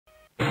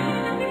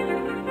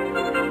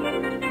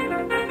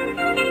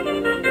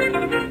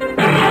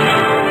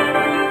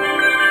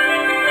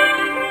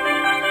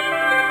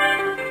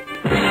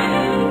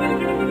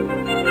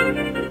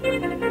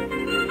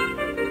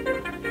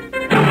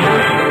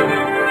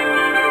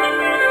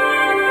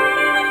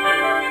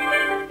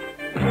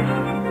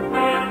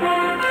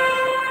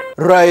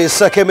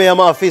Rais akemea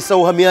maafisa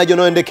uhamiaji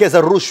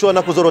wanaoendekeza rushwa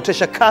na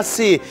kuzorotesha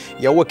kasi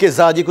ya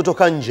uwekezaji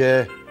kutoka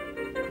nje.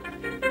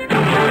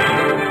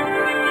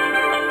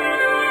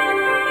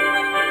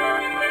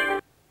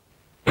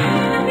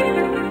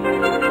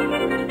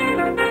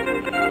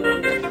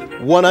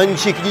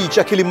 Wananchi kijiji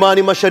cha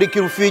Kilimani Mashariki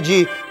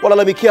Rufiji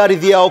walalamikia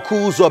ardhi yao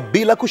kuuzwa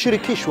bila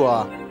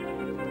kushirikishwa.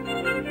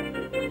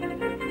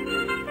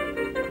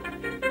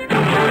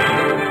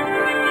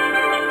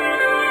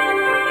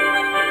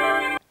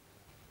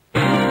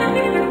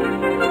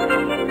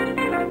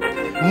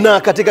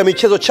 Na katika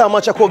michezo,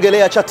 chama cha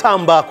kuogelea cha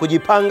Tamba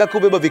kujipanga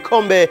kubeba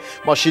vikombe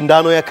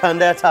mashindano ya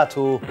kanda ya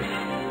 3.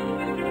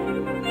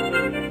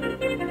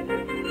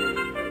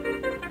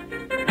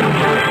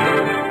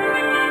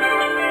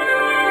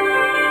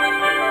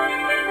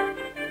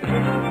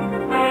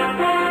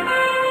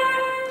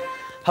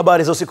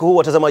 Habari za usiku huu,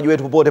 watazamaji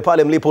wetu popote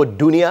pale mlipo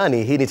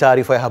duniani. Hii ni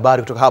taarifa ya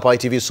habari kutoka hapa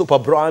ITV Super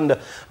Brand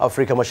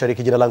Afrika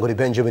Mashariki. Jina langu ni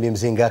Benjamin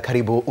Mzinga,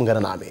 karibu ungana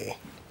nami.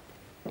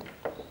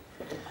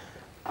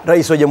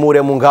 Rais wa Jamhuri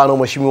ya Muungano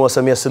Mheshimiwa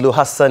Samia Suluhu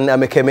Hassan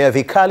amekemea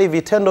vikali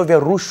vitendo vya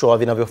rushwa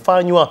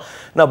vinavyofanywa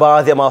na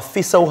baadhi ya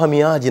maafisa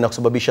uhamiaji na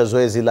kusababisha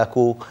zoezi la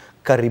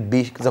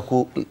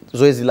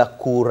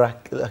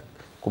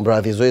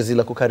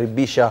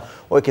kukaribisha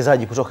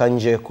wawekezaji kutoka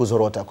nje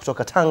kuzorota.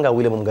 Kutoka Tanga,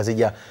 William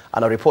Mgazija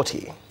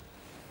anaripoti.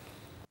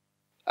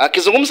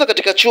 Akizungumza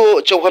katika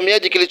chuo cha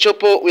uhamiaji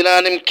kilichopo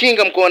wilayani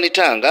Mkinga mkoani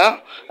Tanga,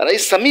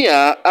 Rais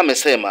Samia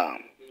amesema,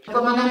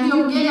 kwa maana hiyo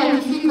mgeni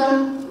akifika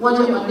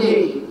uwanja wa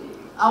ndege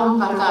au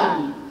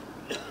mpakani,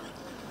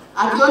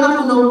 akiona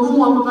kuna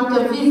ugumu wa kupata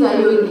visa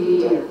hiyo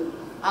ingilia,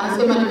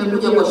 anasema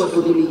nimekuja kwa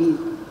shughuli hii.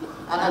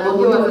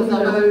 Anagongewa visa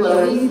ambayo kwa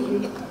rahisi,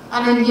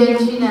 anaingia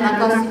nchini,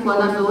 anakaa siku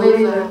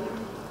anazoweza,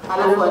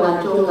 halafu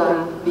anatoka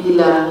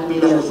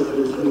bila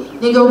shughuli.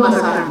 Ningeomba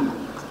sana,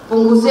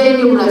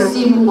 punguzeni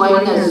urasimu kwa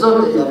aina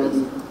zote za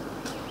visa.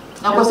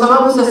 Na kwa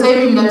sababu sasa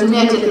hivi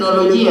mnatumia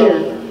teknolojia,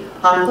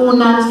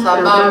 hakuna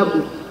sababu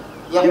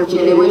ya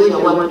kuchelewesha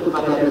watu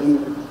kupata visa.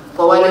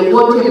 Kwa wale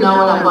wote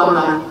mnaona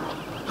kwamba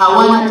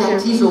hawana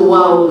tatizo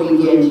wao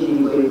kuingia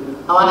nchini kwetu,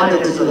 hawana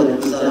tatizo la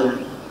usalama.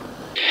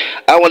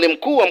 Awali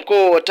mkuu wa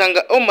mkoa wa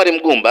Tanga Omar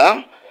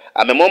Mgumba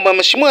amemwomba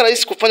Mheshimiwa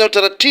Rais kufanya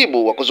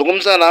utaratibu wa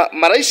kuzungumza na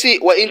marais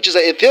wa nchi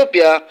za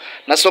Ethiopia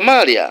na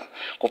Somalia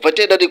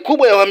kufuatia idadi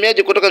kubwa ya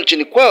wahamiaji kutoka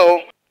nchini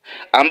kwao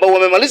ambao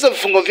wamemaliza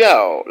vifungo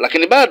vyao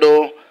lakini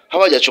bado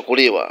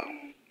hawajachukuliwa.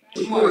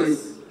 Mheshimiwa Rais,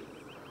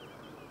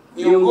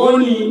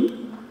 miongoni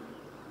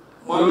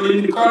mwa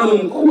mlindikano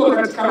mkubwa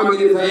katika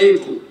magereza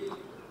yetu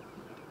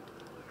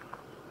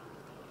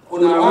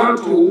kuna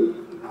watu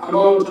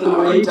ambao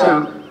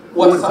tunawaita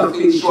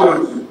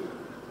wasafirishwaji,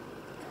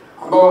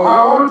 ambao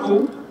hawa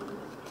watu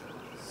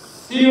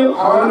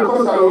hawana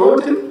kosa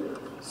lolote,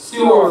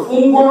 sio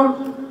wafungwa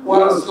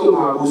wala sio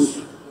mahabusu.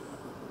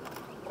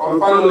 Kwa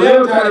mfano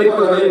leo,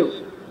 taarifa za leo,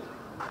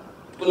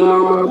 tuna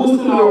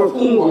mahabusu na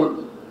wafungwa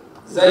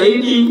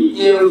zaidi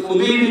ya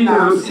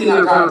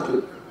 2053.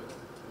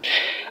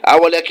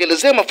 Awali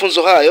akielezea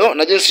mafunzo hayo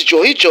na jinsi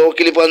chuo hicho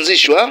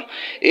kilivyoanzishwa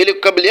ili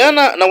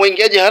kukabiliana na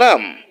waingiaji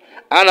haramu,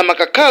 Ana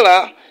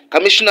Makakala,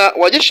 kamishna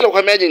wa jeshi la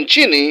uhamiaji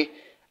nchini,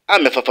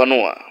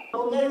 amefafanua.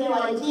 Ongeze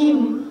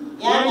wahitimu,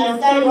 yaani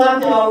askari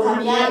wapya wa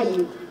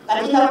uhamiaji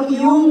katika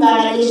kujiunga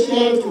na jeshi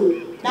letu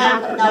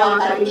na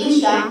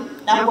wakaribisha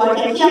na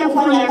kuwatakia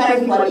kufanya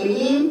kazi kwa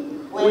bidii,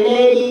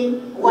 weledi,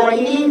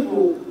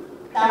 uadilifu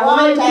na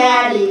wawe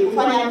tayari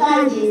kufanya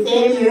kazi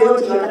sehemu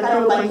yoyote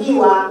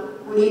watakayopangiwa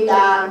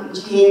kulinda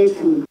nchi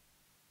yetu.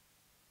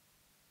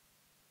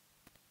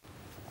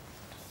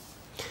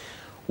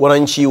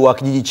 Wananchi wa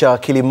kijiji cha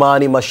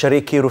Kilimani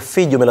Mashariki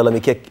Rufiji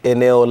wamelalamikia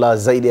eneo la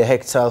zaidi ya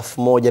hekta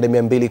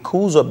 1200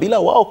 kuuzwa bila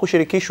wao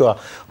kushirikishwa,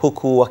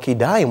 huku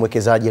wakidai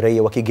mwekezaji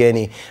raia wa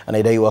kigeni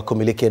anayedaiwa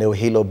kumiliki eneo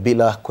hilo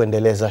bila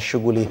kuendeleza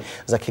shughuli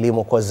za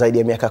kilimo kwa zaidi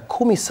ya miaka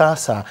 10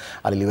 sasa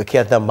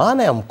aliliwekea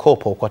dhamana ya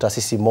mkopo kwa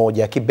taasisi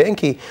moja ya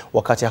kibenki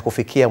wakati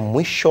hakufikia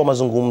mwisho wa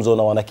mazungumzo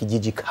na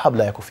wanakijiji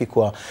kabla ya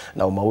kufikwa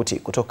na umauti.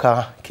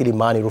 Kutoka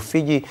Kilimani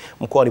Rufiji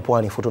mkoani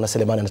Pwani, Futuna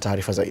Selemani na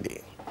taarifa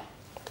zaidi.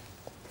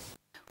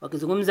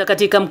 Wakizungumza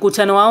katika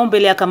mkutano wao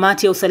mbele ya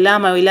kamati ya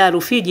usalama ya wilaya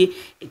Rufiji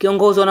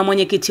ikiongozwa na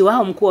mwenyekiti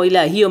wao mkuu wa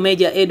wilaya hiyo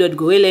Meja Edward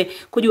Goele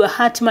kujua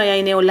hatima ya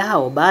eneo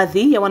lao,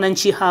 baadhi ya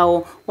wananchi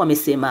hao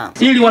wamesema,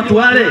 ili watu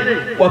wale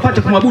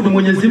wapate kumwabudu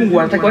Mwenyezi Mungu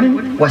wanatakiwa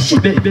nini?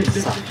 Washibe.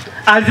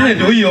 Ardhi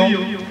ndio hiyo.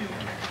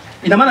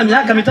 Ina maana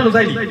miaka 5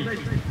 zaidi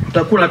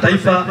tutakuwa na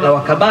taifa la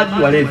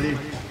wakabaji walevi.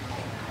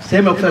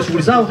 Sehemu ya kufanya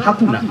shughuli zao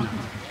hakuna.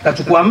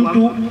 Kachukua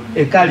mtu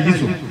ekari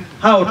hizo.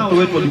 Hao watoto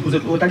wetu walikuza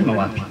watalima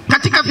wapi?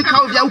 Katika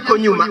vikao vya huko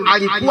nyuma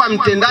alikuwa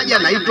mtendaji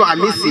anaitwa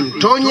Hamisi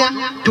Mtonya.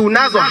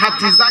 Tunazo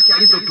hati zake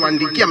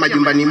alizotuandikia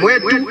majumbani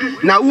mwetu,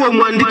 na huo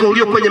mwandiko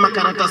ulio kwenye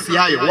makaratasi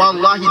hayo,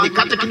 wallahi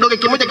nikate kidole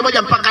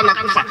kimoja mpaka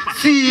nakufa.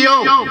 Sio,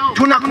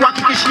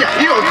 tunakuhakikishia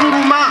hiyo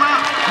dhuluma.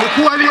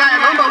 Mkuu wa wilaya,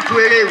 naomba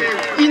utuelewe,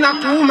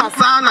 inatuuma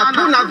sana,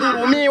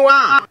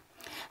 tunadhulumiwa.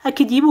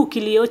 Akijibu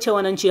kilio cha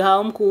wananchi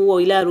hao, mkuu wa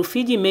wilaya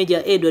Rufiji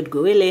Meja Edward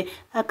Goele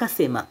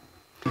akasema,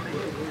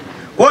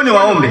 Kwa ni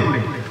waombe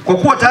Kwa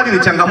kuwa tayari ni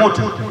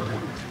changamoto,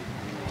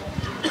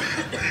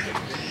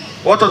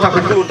 watu wa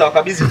TAKUKURU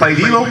utawakabidhi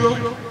faili hilo,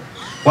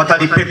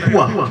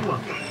 watalipekua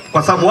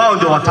kwa sababu wao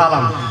ndio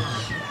wataalamu,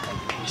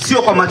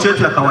 sio kwa macho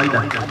yetu ya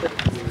kawaida.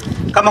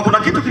 Kama kuna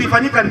kitu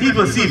kilifanyika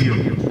ndivyo sivyo,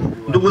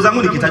 ndugu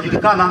zangu,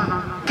 kitajulikana.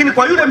 Lakini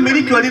kwa yule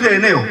mmiliki wa lile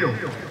eneo,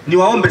 ni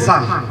waombe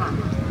sana,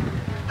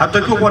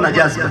 hatutakiwa kuwa na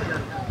jazba.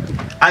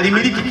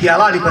 Alimiliki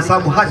kihalali kwa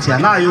sababu hati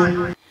anayo.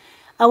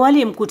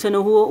 Awali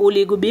mkutano huo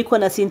uligubikwa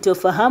na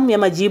sintofahamu ya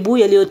majibu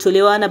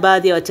yaliyotolewa na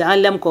baadhi ya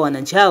wataalamu kwa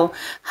wananchi hao,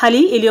 hali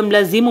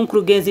iliyomlazimu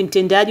mkurugenzi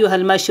mtendaji wa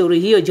halmashauri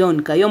hiyo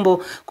John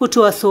Kayombo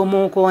kutoa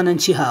somo kwa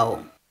wananchi hao.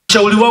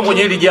 Shauri wangu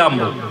kwenye hili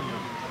jambo,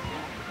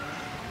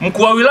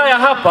 mkuu wa wilaya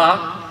hapa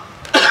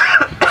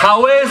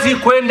hawezi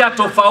kwenda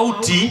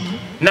tofauti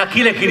na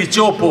kile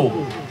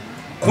kilichopo.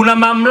 Kuna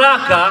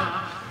mamlaka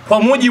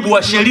kwa mujibu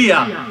wa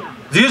sheria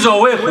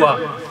zilizowekwa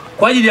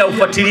kwa ajili ya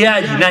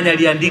ufuatiliaji, nani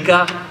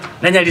aliandika,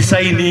 nani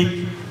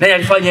alisaini, nani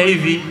alifanya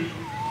hivi.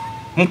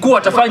 Mkuu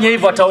atafanya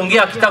hivyo,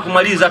 ataongea, akitaka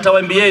kumaliza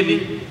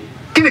atawaambieni.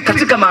 Lakini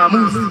katika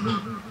maamuzi,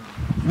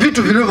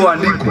 vitu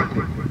vilivyoandikwa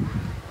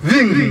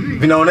vingi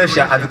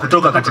vinaonesha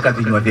havikutoka katika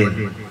vinywa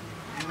vyenu.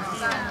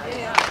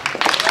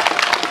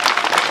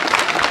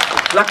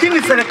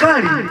 Lakini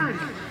serikali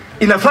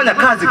inafanya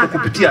kazi kwa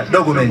kupitia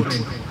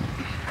dokumenti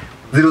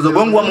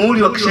zilizogongwa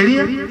muhuri wa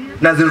kisheria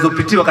na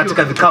zilizopitiwa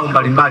katika vikao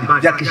mbalimbali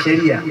vya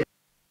kisheria.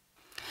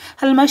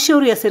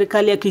 Halmashauri ya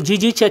serikali ya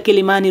kijiji cha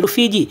Kilimani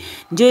Rufiji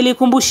ndio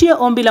ilikumbushia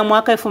ombi la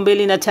mwaka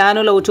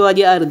 2005 la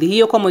utoaji ardhi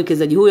hiyo kwa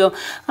mwekezaji huyo,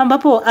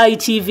 ambapo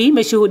ITV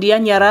imeshuhudia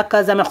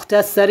nyaraka za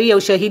mukhtasari ya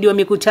ushahidi wa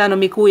mikutano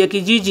mikuu ya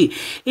kijiji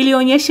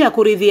ilionyesha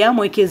kuridhia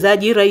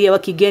mwekezaji raia wa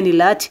kigeni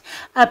LAT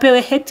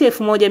apewe hekta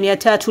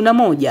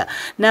 1301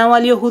 na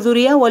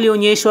waliohudhuria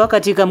walionyeshwa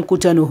katika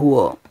mkutano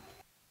huo.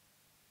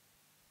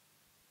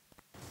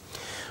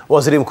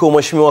 Waziri Mkuu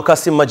Mheshimiwa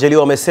Kassim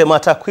Majaliwa amesema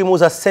takwimu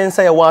za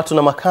sensa ya watu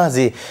na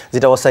makazi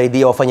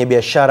zitawasaidia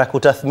wafanyabiashara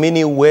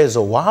kutathmini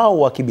uwezo wao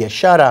wa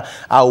kibiashara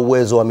au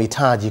uwezo wa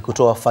mitaji,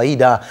 kutoa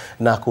faida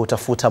na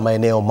kutafuta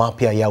maeneo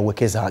mapya ya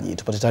uwekezaji.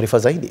 Tupate taarifa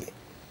zaidi.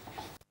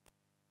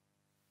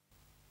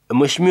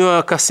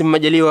 Mheshimiwa Kassim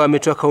Majaliwa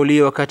ametoa kauli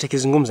hiyo wakati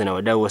akizungumza na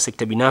wadau wa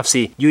sekta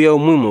binafsi juu ya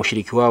umuhimu wa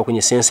ushiriki wao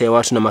kwenye sensa ya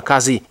watu na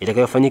makazi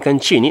itakayofanyika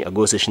nchini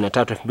Agosti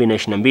 23,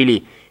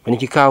 2022 kwenye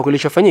kikao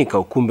kilichofanyika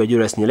ukumbi wa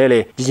Julius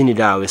Nyerere jijini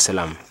Dar es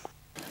Salaam.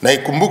 Na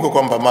ikumbuke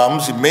kwamba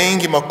maamuzi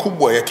mengi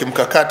makubwa ya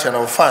kimkakati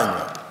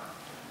yanayofanywa,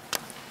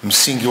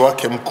 msingi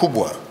wake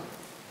mkubwa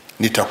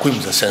ni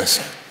takwimu za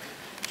sensa.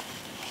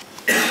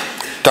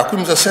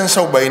 Takwimu za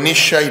sensa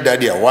hubainisha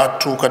idadi ya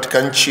watu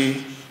katika nchi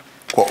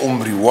kwa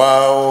umri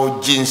wao,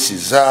 jinsi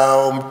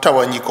zao,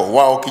 mtawanyiko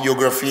wao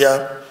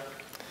kijiografia,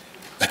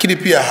 lakini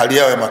pia hali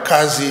yao ya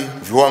makazi,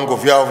 viwango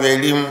vyao vya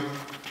elimu,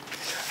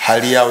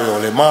 hali yao ya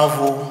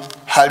ulemavu,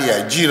 hali ya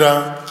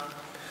ajira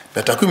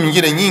na takwimu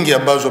nyingine nyingi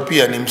ambazo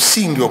pia ni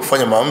msingi wa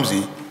kufanya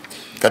maamuzi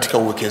katika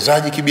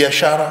uwekezaji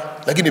kibiashara,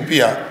 lakini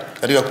pia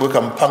katika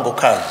kuweka mpango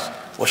kazi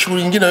wa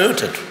shughuli nyingine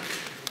yoyote tu.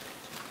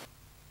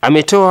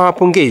 Ametoa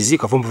pongezi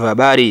kwa vyombo vya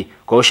habari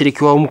kwa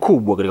ushiriki wao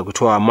mkubwa katika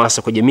kutoa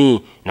hamasa kwa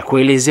jamii na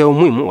kuelezea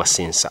umuhimu wa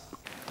sensa.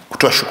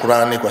 Kutoa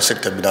shukrani kwa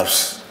sekta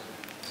binafsi.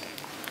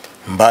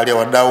 Mbali ya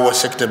wadau wa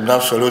sekta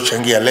binafsi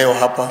waliochangia leo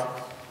hapa,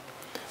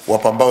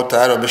 wapo ambao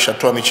tayari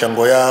wameshatoa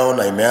michango yao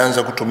na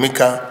imeanza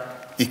kutumika,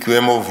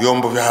 ikiwemo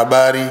vyombo vya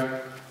habari.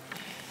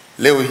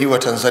 Leo hii wa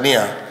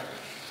Tanzania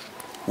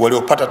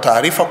waliopata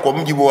taarifa kwa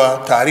mujibu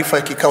wa taarifa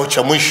ya kikao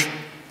cha mwisho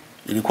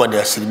ilikuwa ni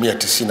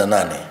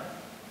 98%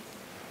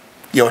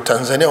 ya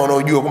Watanzania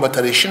wanaojua kwamba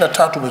tarehe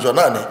 23 mwezi wa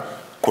 8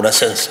 kuna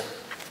sensa.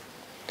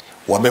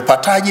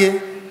 Wamepataje?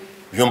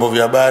 Vyombo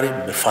vya habari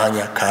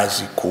vimefanya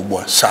kazi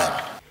kubwa sana.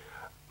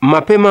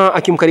 Mapema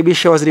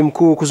akimkaribisha waziri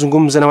mkuu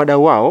kuzungumza na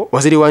wadau wao,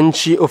 waziri wa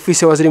nchi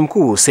ofisi ya waziri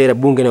mkuu sera,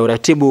 bunge na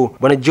uratibu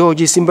Bwana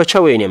George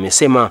Simbachaweni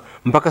amesema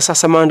mpaka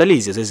sasa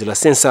maandalizi ya zoezi la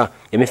sensa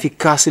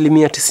yamefika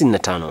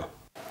 95%.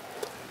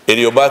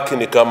 Iliyobaki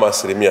ni kama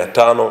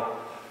 5%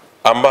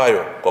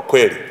 ambayo kwa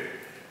kweli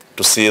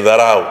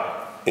tusidharau.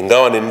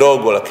 Ingawa ni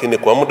ndogo, lakini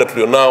kwa muda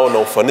tulionao na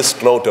ufanisi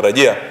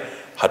tunaotarajia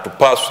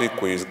hatupaswi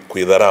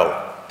kuidharau.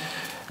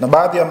 Na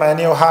baadhi ya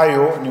maeneo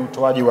hayo ni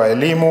utoaji wa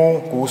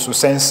elimu kuhusu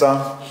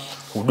sensa,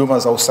 huduma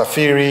za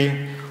usafiri,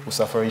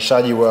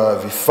 usafirishaji wa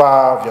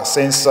vifaa vya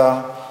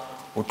sensa,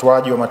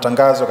 utoaji wa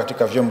matangazo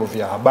katika vyombo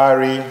vya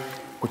habari,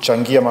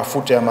 kuchangia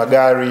mafuta ya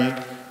magari,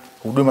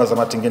 huduma za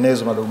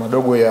matengenezo madogo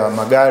madogo ya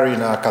magari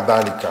na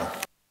kadhalika.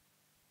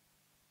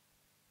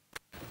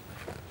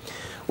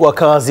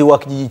 Wakazi wa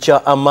kijiji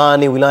cha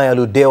Amani wilaya ya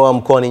Ludewa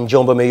mkoani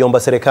Njombe wameiomba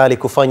serikali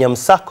kufanya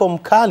msako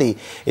mkali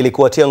ili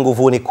kuwatia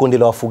nguvuni kundi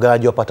la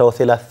wafugaji wapatao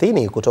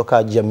 30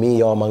 kutoka jamii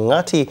ya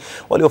Wamang'ati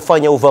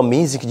waliofanya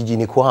uvamizi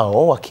kijijini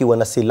kwao wakiwa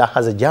na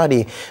silaha za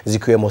jadi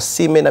zikiwemo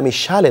sime na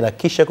mishale na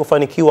kisha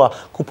kufanikiwa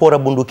kupora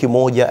bunduki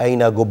moja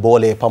aina ya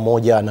gobole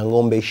pamoja na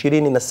ng'ombe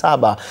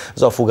 27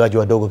 za wafugaji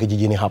wadogo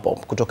kijijini hapo.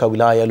 Kutoka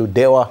wilaya ya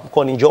Ludewa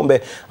mkoani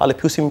Njombe,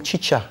 Alepiusi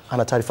Mchicha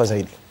ana taarifa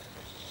zaidi.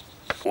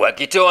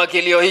 Wakitoa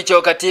kilio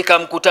hicho katika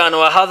mkutano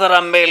wa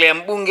hadhara mbele ya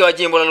mbunge wa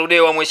jimbo la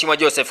Ludewa Mheshimiwa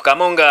Joseph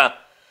Kamonga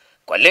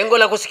kwa lengo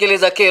la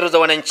kusikiliza kero za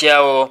wananchi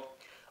hao,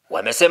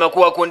 wamesema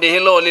kuwa kundi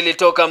hilo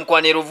lilitoka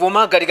mkoani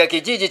Ruvuma katika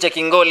kijiji cha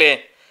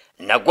Kingole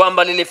na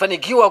kwamba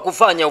lilifanikiwa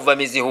kufanya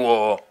uvamizi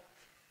huo.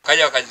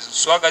 Kaja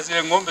wakaswaga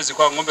zile ng'ombe,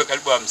 zilikuwa ng'ombe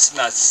karibu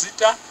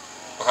 56,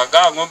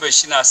 wakagawa ng'ombe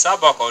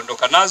 27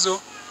 wakaondoka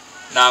nazo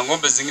na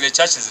ng'ombe zingine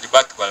chache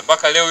zilibaki pale.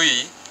 Mpaka leo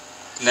hii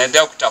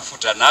tunaendelea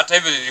kutafuta, na hata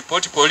hivyo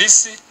niliripoti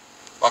polisi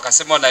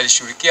wakasema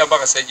wanalishughulikia,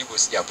 mpaka sasa hivi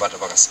sijapata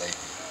mpaka sasa hivi.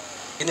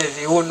 Wengine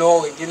viuno,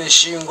 wengine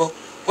shingo.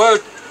 Kwa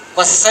hiyo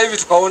kwa sasa hivi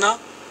tukaona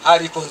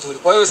hali iko nzuri.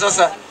 Kwa hiyo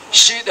sasa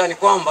shida ni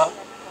kwamba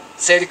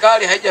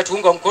serikali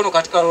haijatuunga mkono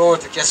katika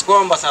lolote, kiasi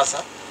kwamba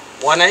sasa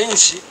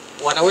wananchi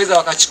wanaweza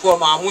wakachukua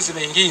maamuzi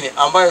mengine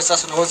ambayo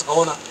sasa unaweza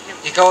kuona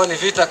ikawa ni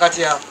vita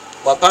kati ya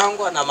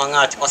Wapangwa na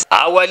Mang'ati.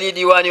 Awali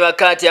diwani wa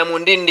kata ya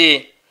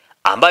Mundindi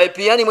ambaye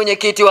pia ni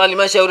mwenyekiti wa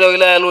halmashauri ya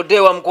wilaya ya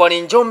Ludewa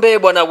mkoani Njombe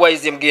Bwana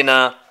Waizi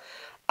Mgina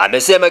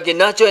amesema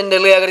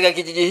kinachoendelea katika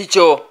kijiji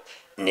hicho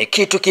ni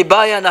kitu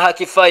kibaya na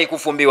hakifai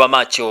kufumbiwa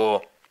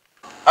macho.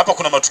 Hapa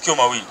kuna matukio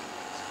mawili.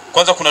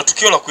 Kwanza kuna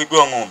tukio la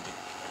kuibiwa ng'ombe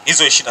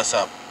hizo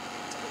 27.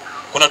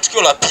 Kuna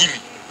tukio la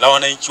pili la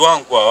wananchi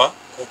wangu hawa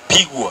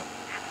kupigwa.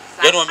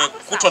 Yaani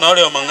wamekutwa na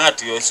wale wa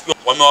Mang'ati,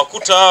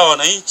 wamewakuta hawa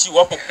wananchi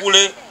wapo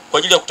kule kwa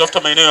ajili ya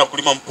kutafuta maeneo ya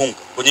kulima mpunga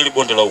kwenye ile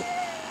bonde la huko.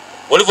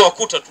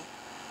 Walivyowakuta tu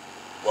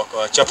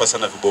wakawachapa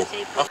sana viboko.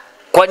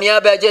 Kwa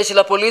niaba ya jeshi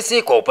la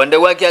polisi, kwa upande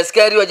wake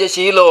askari wa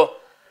jeshi hilo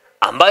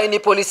ambaye ni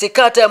polisi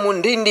kata ya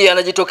Mundindi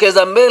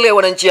anajitokeza mbele ya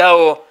wananchi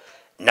hao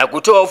na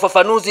kutoa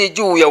ufafanuzi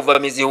juu ya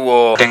uvamizi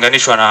huo.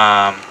 Tenganishwa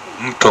na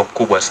mto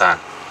mkubwa sana.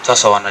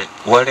 Sasa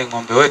wale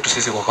ng'ombe wetu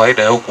sisi kwa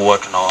kawaida ya huku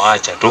watu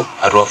tunawaacha tu,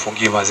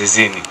 hatuwafungii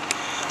mazizini.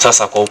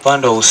 Sasa kwa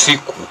upande wa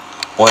usiku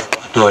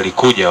watu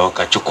walikuja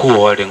wakachukua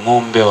wale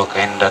ng'ombe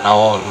wakaenda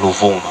nao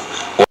Ruvuma.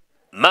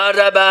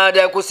 Mara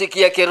baada ya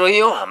kusikia kero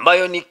hiyo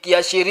ambayo ni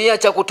kiashiria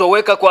cha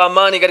kutoweka kwa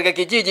amani katika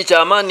kijiji cha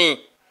Amani,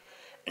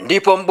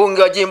 ndipo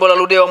mbunge wa jimbo la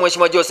Ludewa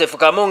Mheshimiwa Joseph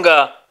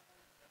Kamonga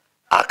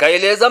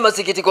akaeleza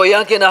masikitiko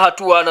yake na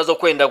hatua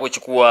anazokwenda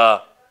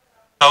kuchukua.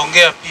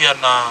 Naongea pia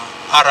na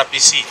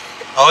RPC,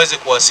 aweze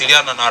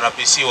kuwasiliana na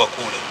RPC wa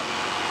kule.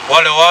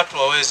 Wale watu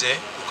waweze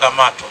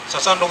kukamatwa.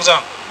 Sasa ndugu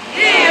zangu,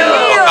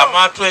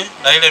 wakamatwe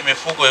na ile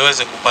mifugo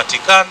iweze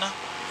kupatikana.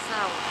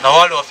 Na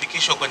wale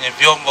wafikishwe kwenye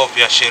vyombo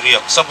vya sheria,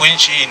 kwa sababu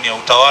nchi hii ni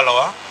utawala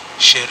wa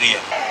sheria.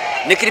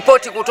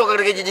 Nikiripoti kutoka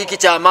katika kijiji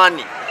cha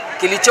Amani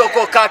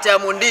kilichoko kata ya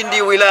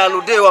Mundindi wilaya ya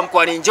Ludewa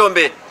mkoani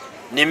Njombe,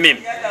 ni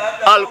mimi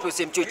Alpius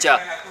Mchucha,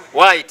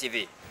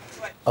 YTV.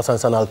 Asante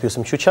sana Alpius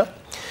Mchucha.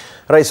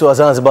 Rais wa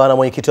Zanzibar na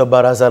mwenyekiti wa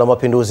Baraza la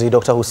Mapinduzi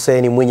Dr.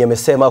 Hussein Mwinyi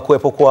amesema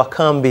kuwepo kwa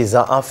kambi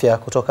za afya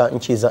kutoka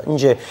nchi za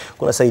nje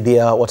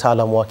kunasaidia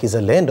wataalamu wa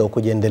kizalendo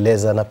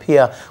kujiendeleza na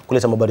pia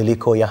kuleta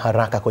mabadiliko ya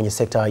haraka kwenye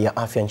sekta ya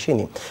afya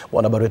nchini.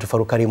 Mwanahabari wetu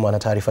Faruk Karimu ana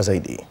taarifa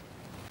zaidi.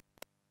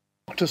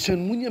 Dr. Hussein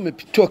Mwinyi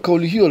ametoa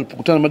kauli hiyo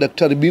alipokutana na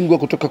madaktari bingwa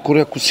kutoka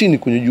Korea Kusini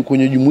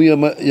kwenye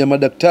jumuiya ya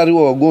madaktari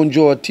wa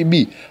wagonjwa wa TB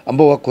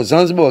ambao wako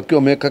Zanzibar wakiwa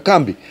wameweka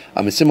kambi.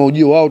 Amesema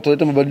ujio wao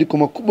utaleta mabadiliko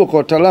makubwa kwa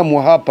wataalamu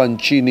wa hapa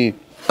nchini.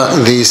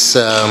 This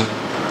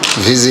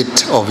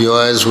visit of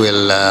yours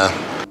will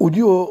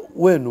ujio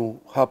wenu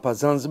hapa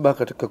Zanzibar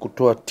katika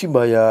kutoa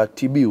tiba ya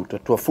TB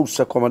utatoa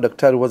fursa kwa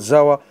madaktari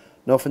wazawa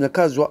na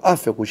wafanyakazi wa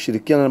afya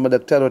kushirikiana na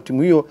madaktari wa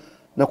timu hiyo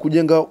na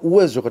kujenga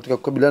uwezo katika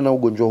kukabiliana na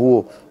ugonjwa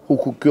huo,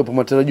 huku kiwepo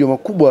matarajio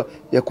makubwa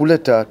ya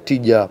kuleta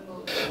tija.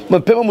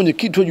 Mapema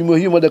mwenyekiti wa jumuiya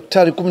hiyo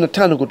madaktari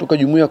 15 kutoka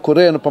jumuiya ya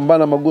Korea inapambana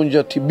na magonjwa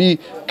ya TB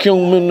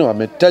Kyungmin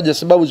ametaja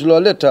sababu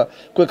zilizoleta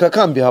kuweka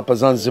kambi hapa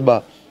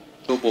Zanzibar.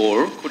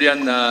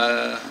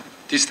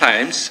 These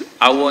times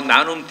our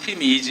Nanum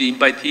team is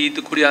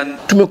invited Korean.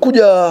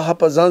 Tumekuja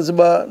hapa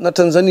Zanzibar na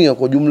Tanzania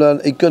kwa jumla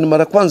ikiwa ni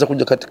mara kwanza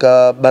kuja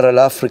katika bara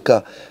la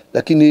Afrika,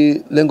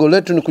 lakini lengo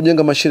letu ni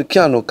kujenga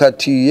mashirikiano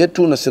kati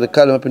yetu na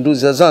serikali ya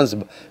mapinduzi ya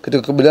Zanzibar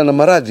katika kukabiliana na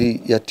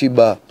maradhi ya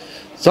tiba.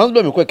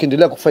 Zanzibar imekuwa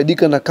ikiendelea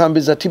kufaidika na kambi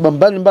za tiba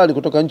mbalimbali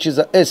kutoka nchi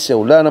za Asia,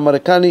 Ulaya na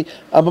Marekani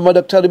ambapo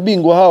madaktari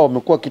bingwa hao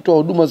wamekuwa wakitoa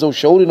huduma za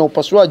ushauri na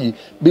upasuaji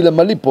bila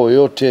malipo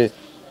yoyote.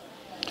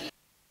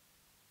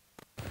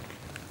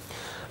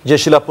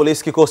 Jeshi la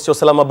polisi kikosi cha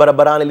usalama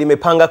barabarani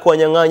limepanga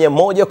kuwanyang'anya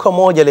moja kwa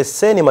moja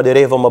leseni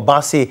madereva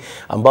mabasi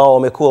ambao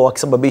wamekuwa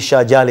wakisababisha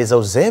ajali za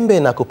uzembe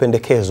na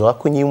kupendekezwa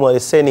kunyimwa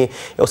leseni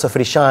ya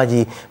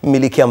usafirishaji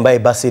mmiliki ambaye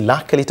basi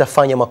lake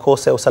litafanya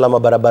makosa ya usalama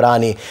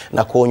barabarani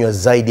na kuonywa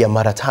zaidi ya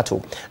mara 3.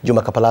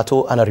 Juma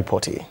Kapalatu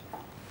anaripoti.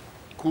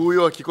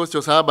 Huyo wa kikosi cha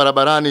usalama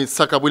barabarani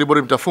Sakabuli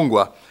Bori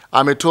Mtafungwa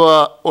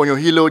ametoa onyo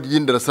hilo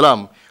jijini Dar es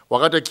Salaam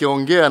wakati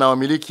akiongea na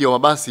wamiliki wa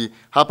mabasi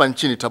hapa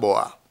nchini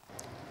Tabora.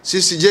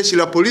 Sisi jeshi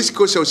la polisi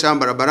kikosi cha usalama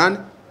barabarani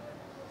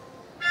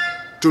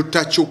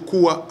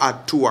tutachukua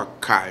hatua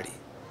kali.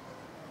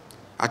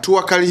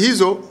 Hatua kali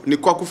hizo ni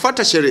kwa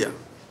kufuata sheria.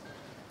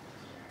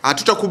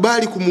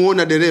 Hatutakubali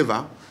kumuona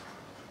dereva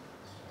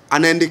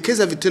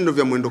anaendekeza vitendo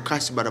vya mwendo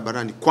kasi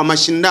barabarani kwa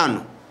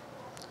mashindano.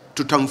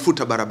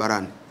 Tutamfuta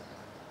barabarani.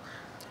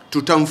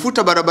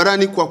 Tutamfuta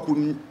barabarani kwa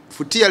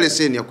kumfutia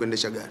leseni ya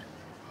kuendesha gari.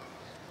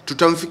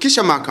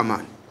 tutamfikisha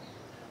mahakamani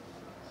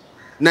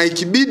na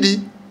ikibidi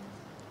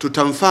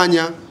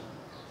tutamfanya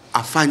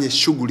afanye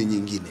shughuli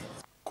nyingine.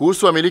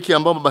 Kuhusu wamiliki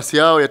ambao mabasi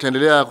yao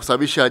yataendelea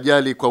kusababisha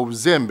ajali kwa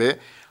uzembe,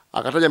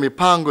 akataja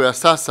mipango ya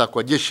sasa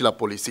kwa jeshi la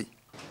polisi.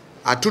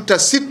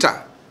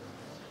 Hatutasita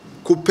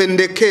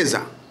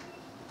kupendekeza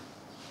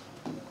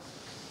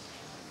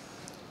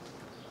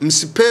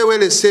msipewe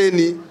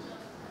leseni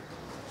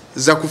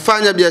za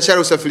kufanya biashara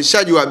ya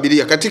usafirishaji wa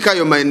abiria katika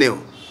hayo maeneo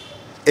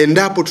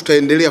endapo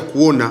tutaendelea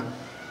kuona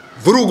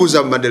vurugu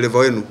za madereva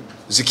wenu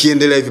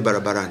zikiendelea hivi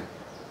barabarani.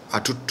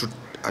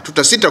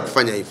 Hatutasita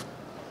kufanya hivyo.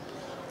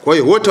 Kwa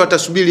hiyo wote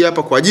watasubiri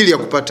hapa kwa ajili ya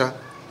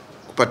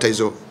kupata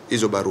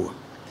hizo barua.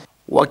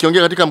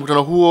 Wakiongea katika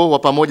mkutano huo wa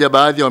pamoja,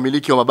 baadhi ya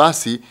wamiliki wa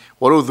mabasi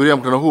waliohudhuria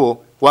mkutano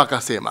huo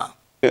wakasema,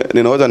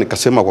 ninaweza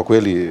nikasema kwa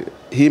kweli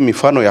hii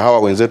mifano ya hawa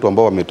wenzetu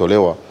ambao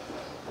wametolewa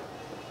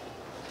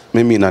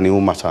mimi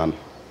inaniuma sana,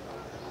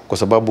 kwa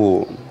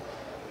sababu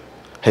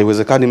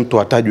haiwezekani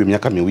mtu atajwe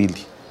miaka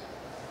miwili.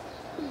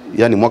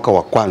 Yaani mwaka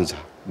wa kwanza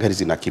gari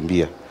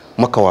zinakimbia,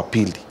 mwaka wa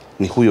pili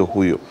ni huyo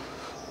huyo,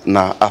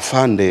 na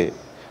afande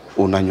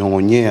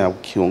unanyongonyea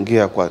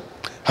ukiongea kwa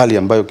hali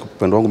ambayo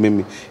upendo wangu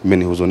mimi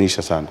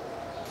imenihuzunisha sana.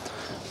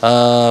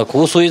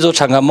 Kuhusu hizo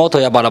changamoto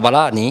ya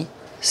barabarani,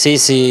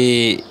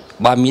 sisi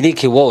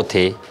wamiliki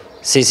wote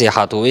sisi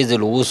hatuwezi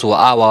ruhusu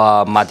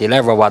hawa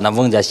madereva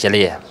wanavunja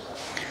sheria.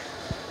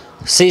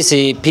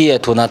 Sisi pia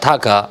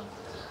tunataka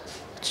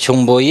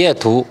chombo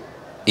yetu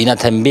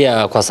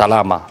inatembea kwa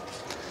salama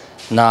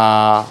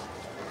na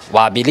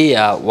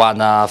waabiria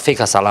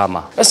wanafika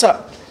salama. Sasa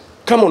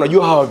kama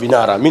unajua hawa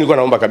vinara, mimi nilikuwa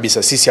naomba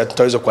kabisa sisi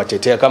hatutaweza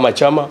kuwatetea kama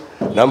chama,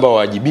 naomba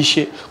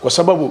wawajibishe, kwa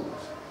sababu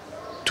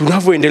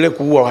tunavyoendelea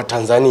kuua wa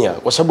Tanzania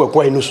kwa sababu ya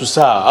kuwa nusu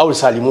saa au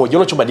saa moja,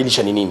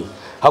 unachobadilisha ni nini?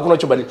 Hakuna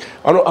unachobadilisha.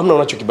 Hamna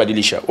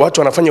unachokibadilisha.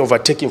 Watu wanafanya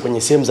overtaking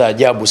kwenye sehemu za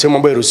ajabu, sehemu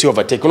ambayo haruhusiwi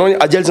overtake.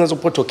 Unaona ajali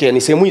zinazopotokea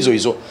ni sehemu hizo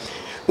hizo.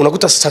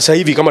 Unakuta sasa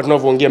hivi kama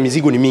tunavyoongea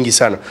mizigo ni mingi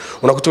sana.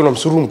 Unakuta una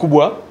msururu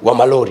mkubwa wa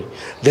malori.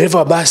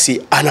 Dereva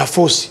basi ana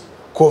force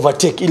ku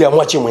overtake ili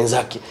amwache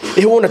mwenzake.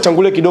 Wewe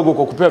unatangulia kidogo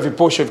kwa kupewa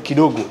viposho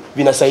kidogo,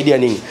 vinasaidia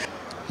nini?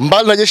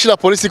 Mbali na jeshi la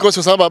polisi, kikosi cha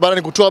usalama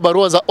barabarani kutoa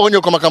barua za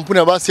onyo kwa makampuni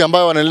ya basi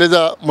ambayo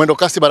wanaendeleza mwendo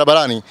kasi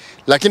barabarani,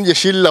 lakini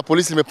jeshi hili la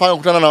polisi limepanga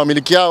kukutana na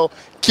wamiliki yao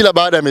kila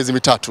baada ya miezi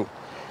mitatu.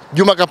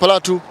 Juma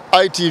Kapalatu,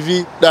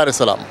 ITV, Dar es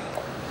Salaam.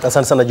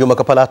 Asante sana Juma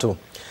Kapalatu.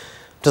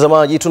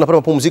 Mtazamaji, tunapata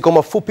mapumziko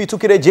mafupi,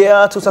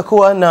 tukirejea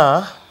tutakuwa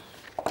na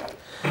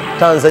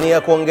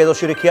Tanzania kuongeza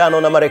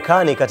ushirikiano na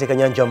Marekani katika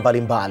nyanja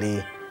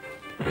mbalimbali.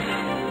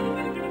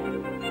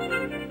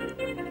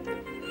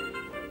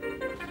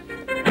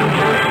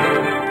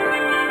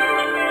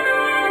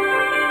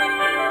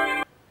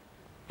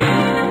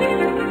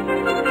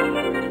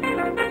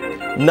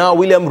 Na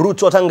William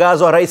Ruto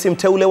atangazwa rais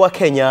mteule wa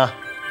Kenya.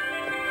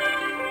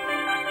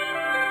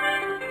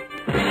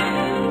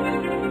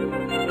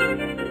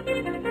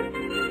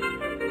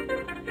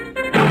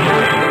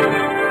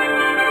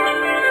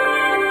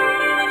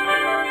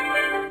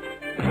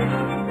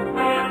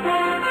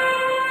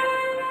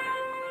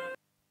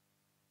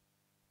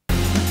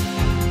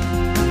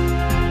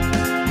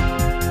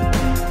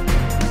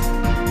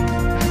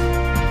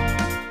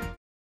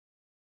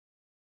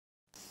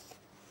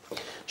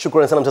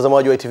 Shukrani sana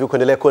mtazamaji wa ITV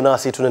kuendelea kuwa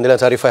nasi. Tunaendelea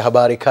taarifa ya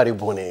habari,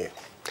 karibuni.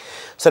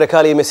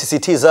 Serikali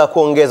imesisitiza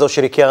kuongeza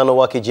ushirikiano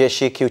wa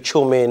kijeshi,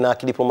 kiuchumi na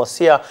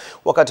kidiplomasia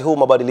wakati huu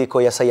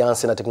mabadiliko ya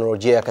sayansi na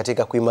teknolojia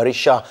katika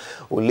kuimarisha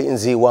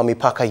ulinzi wa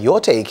mipaka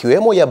yote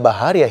ikiwemo ya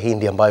bahari ya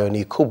Hindi ambayo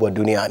ni kubwa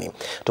duniani.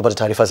 Tupate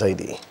taarifa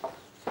zaidi.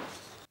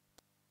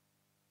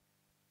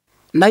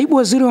 Naibu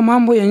Waziri wa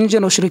Mambo ya Nje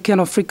na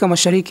Ushirikiano Afrika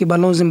Mashariki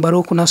Balozi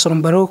Mbaruku Nasor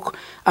Mbaruk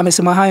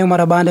amesema hayo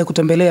mara baada ya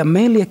kutembelea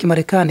meli ya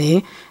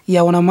Kimarekani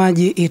ya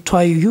wanamaji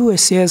itwayo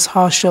USS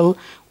Herschel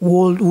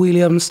Ward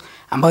Williams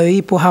ambayo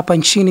ipo hapa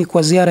nchini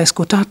kwa ziara ya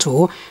siku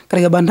 3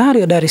 katika bandari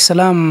ya Dar es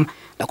Salaam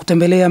na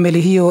kutembelea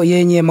meli hiyo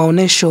yenye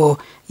maonesho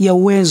ya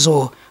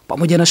uwezo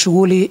pamoja na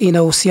shughuli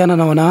inayohusiana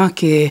na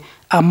wanawake,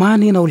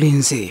 amani na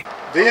ulinzi.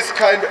 These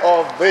kind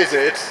of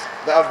visits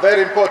are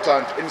very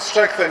important in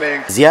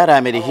strengthening. Ziara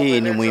ya meli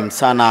hii ni muhimu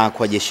sana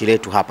kwa jeshi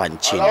letu hapa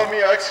nchini.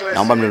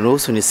 Naomba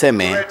mniruhusu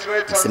niseme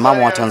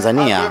msimamo wa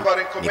Tanzania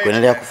ni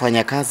kuendelea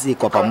kufanya kazi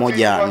kwa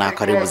pamoja na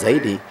karibu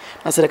zaidi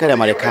na serikali ya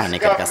Marekani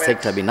katika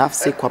sekta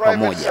binafsi kwa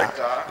pamoja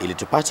ili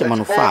tupate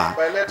manufaa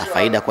na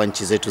faida kwa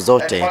nchi zetu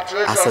zote.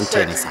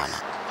 Asanteni sana.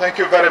 Thank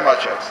you very much.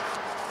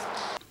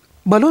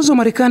 Balozi wa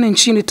Marekani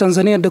nchini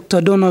Tanzania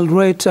Dr. Donald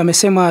Wright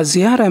amesema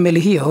ziara ya meli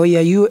hiyo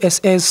ya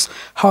USS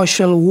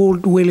Herschel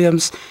Ward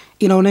Williams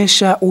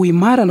inaonesha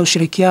uimara na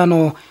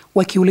ushirikiano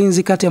wa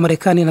kiulinzi kati ya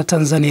Marekani na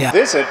Tanzania.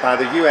 Visit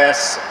by the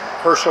US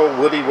Herschel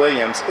Woody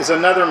Williams is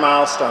another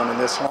milestone in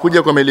this.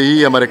 Kuja kwa meli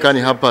hii ya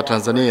Marekani hapa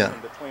Tanzania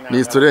ni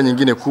historia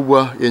nyingine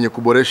kubwa yenye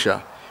kuboresha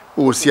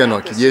uhusiano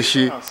wa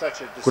kijeshi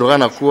kutokana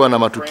na kuwa na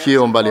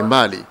matukio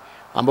mbalimbali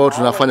ambao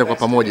tunafanya kwa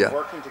pamoja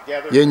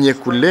yenye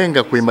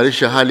kulenga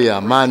kuimarisha hali ya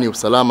amani,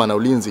 usalama na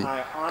ulinzi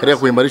katika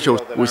kuimarisha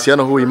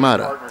uhusiano huu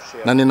imara,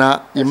 na nina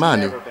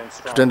imani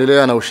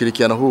tutaendelea na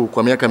ushirikiano huu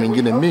kwa miaka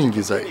mingine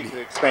mingi zaidi.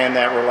 expand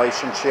that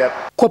relationship.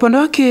 Kwa upande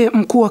wake,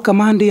 mkuu wa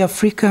kamandi ya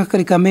Afrika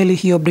katika meli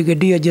hiyo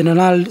Brigadier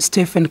General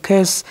Stephen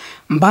Kess,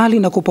 mbali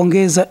na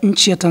kupongeza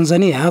nchi ya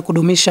Tanzania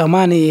kudumisha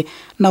amani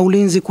na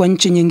ulinzi kwa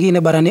nchi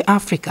nyingine barani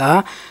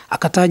Afrika,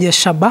 akataja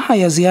shabaha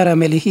ya ziara ya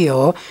meli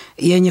hiyo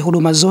yenye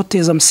huduma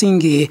zote za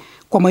msingi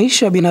kwa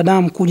maisha ya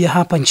binadamu kuja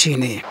hapa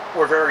nchini.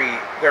 We're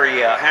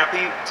very happy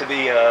to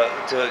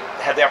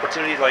have the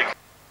opportunity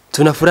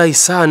Tunafurahi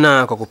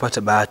sana kwa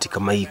kupata bahati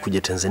kama hii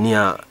kuja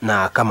Tanzania,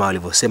 na kama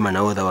walivyosema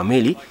nahodha wa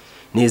meli,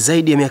 ni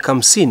zaidi ya miaka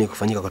 50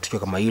 kufanyika kwa tukio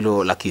kama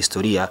hilo la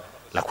kihistoria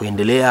la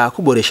kuendelea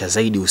kuboresha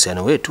zaidi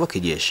uhusiano wetu wa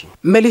kijeshi.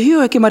 Meli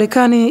hiyo ya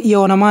Kimarekani ya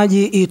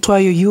wanamaji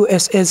iitwayo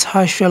USS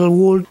Herschel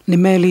Wood ni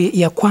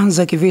meli ya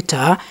kwanza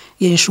kivita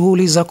yenye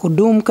shughuli za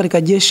kudumu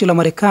katika jeshi la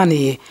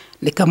Marekani.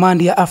 Ni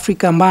kamandi ya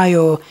Afrika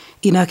ambayo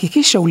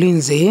inahakikisha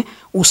ulinzi,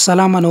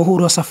 usalama na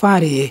uhuru wa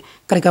safari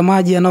katika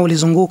maji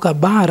yanayolizunguka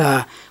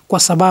bara, kwa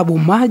sababu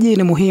maji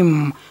ni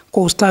muhimu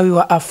kwa ustawi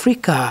wa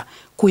Afrika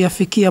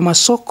kuyafikia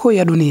masoko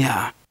ya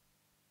dunia.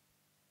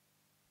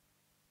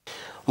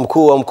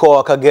 Mkuu wa mkoa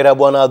wa Kagera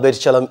Bwana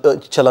Albert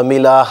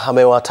Chalamila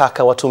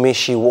amewataka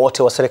watumishi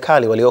wote wa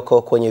serikali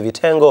walioko kwenye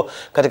vitengo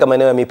katika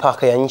maeneo ya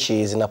mipaka ya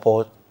nchi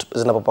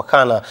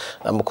zinapopakana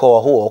na mkoa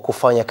huo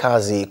kufanya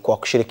kazi kwa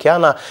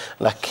kushirikiana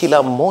na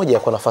kila mmoja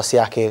kwa nafasi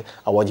yake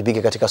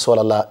awajibike katika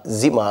suala la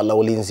zima la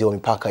ulinzi wa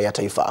mipaka ya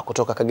taifa.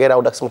 Kutoka Kagera,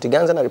 Audax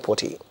Mutiganza na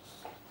ripoti.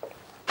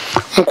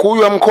 Mkuu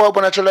wa mkoa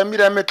Bwana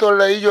Chalamila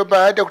ametoa hiyo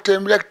baada ya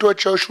kutembelea kituo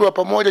cha ushuru wa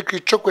pamoja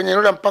kilichoko kwenye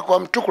eneo la mpaka wa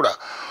Mtukula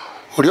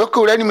ulioko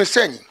wilayani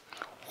Misenyi,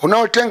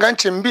 unaotenga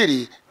nchi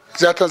mbili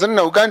za Tanzania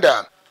na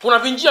Uganda. Kuna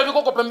vinjia viko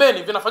huko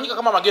pembeni vinafanyika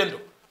kama magendo.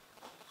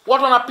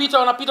 Watu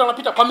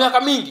wanapita kwa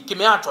miaka mingi,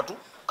 kimeachwa tu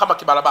kama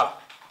kibarabara.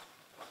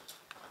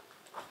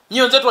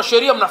 Nyinyi wenzetu wa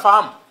sheria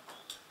mnafahamu.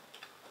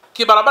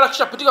 Kibarabara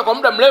kishapitika kwa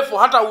muda mrefu,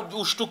 hata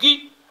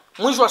ushtuki,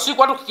 mwisho wa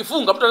siku hata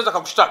ukikifunga mtu anaweza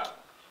kukushtaki.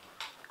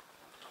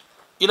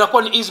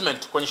 Inakuwa ni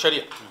easement kwenye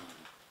sheria.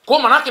 Kwa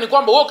maana yake ni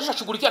kwamba wewe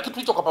ukishashughulikia kitu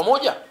hicho kwa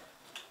pamoja,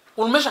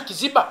 umesha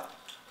kiziba,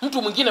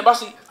 mtu mwingine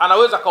basi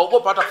anaweza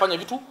kaogopa hata kufanya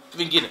vitu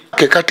vingine.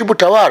 Katibu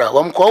tawala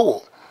wa mkoa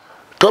huo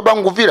Toba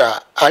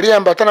Nguvira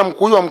aliyeambatana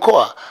mkuu wa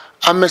mkoa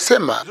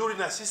amesema nzuri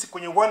na sisi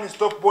kwenye one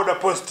stop border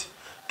post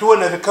tuwe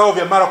na vikao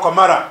vya mara kwa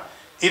mara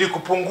ili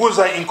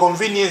kupunguza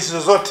inconvenience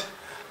zozote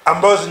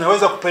ambazo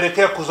zinaweza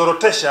kupelekea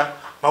kuzorotesha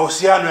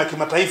mahusiano ya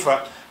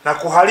kimataifa na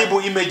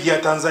kuharibu image ya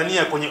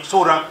Tanzania kwenye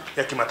sura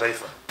ya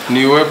kimataifa.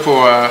 Ni uwepo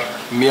wa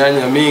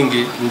mianya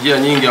mingi, njia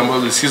nyingi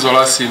ambazo zisizo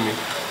rasmi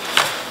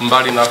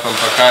mbali na hapa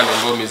mpakani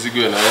ambayo mizigo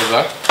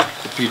inaweza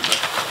kupita.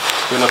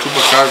 Tunatupa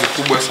kazi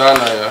kubwa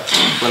sana ya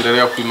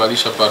kuendelea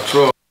kuimarisha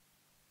patrol.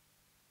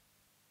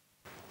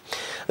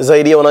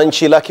 Zaidi ya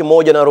wananchi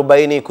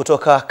 140,000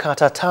 kutoka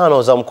kata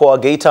 5 za mkoa wa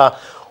Geita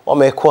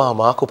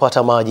wamekwama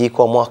kupata maji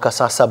kwa mwaka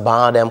sasa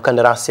baada ya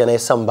mkandarasi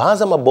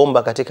anayesambaza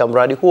mabomba katika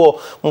mradi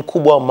huo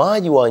mkubwa wa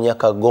maji wa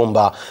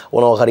Nyakagomba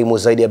unaogharimu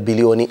zaidi ya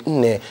bilioni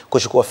 4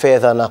 kuchukua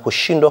fedha na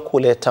kushindwa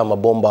kuleta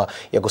mabomba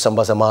ya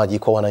kusambaza maji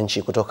kwa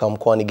wananchi. Kutoka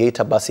mkoani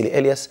Geita, Basili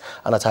Elias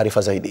ana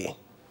taarifa zaidi.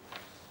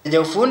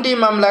 Ufundi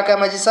mamlaka ya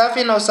maji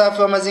safi na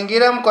usafi wa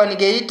mazingira mkoani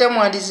Geita,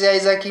 mhandisi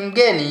Isaac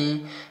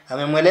Mgeni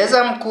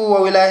amemweleza mkuu wa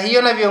wilaya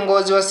hiyo na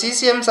viongozi wa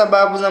CCM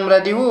sababu za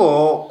mradi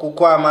huo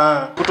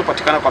kukwama.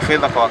 Kutopatikana kwa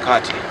fedha kwa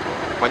wakati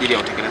kwa ajili ya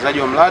utekelezaji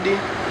wa mradi,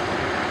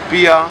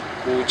 pia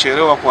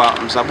kuchelewa kwa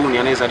mzabuni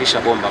anayezalisha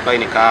bomba ambaye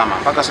ni Kahama.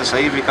 Mpaka sasa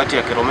hivi kati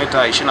ya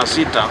kilomita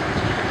 26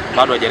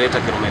 bado hajaleta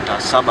kilomita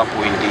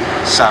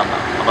 7.7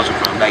 ambazo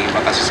tunamdai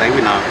mpaka sasa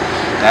hivi, na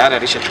tayari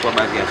alishachukua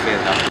baadhi ya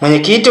fedha.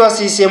 Mwenyekiti wa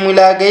CCM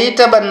wilaya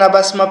Geita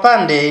Barnabas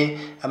Mapande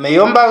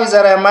ameiomba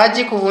Wizara ya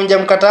Maji kuvunja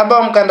mkataba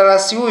wa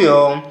mkandarasi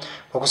huyo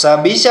kwa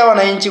kusababisha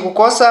wananchi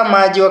kukosa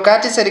maji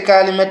wakati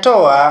serikali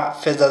imetoa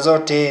fedha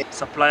zote.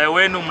 Supplier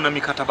wenu mna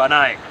mikataba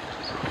naye.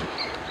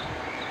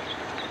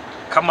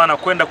 Kama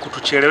anakwenda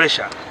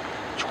kutuchelewesha,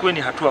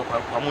 chukueni hatua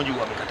kwa mujibu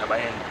wa mikataba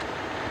yenu.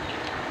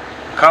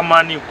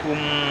 Kama ni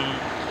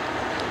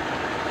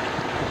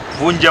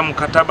kuvunja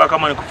mkataba,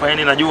 kama ni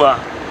kufanyeni, najua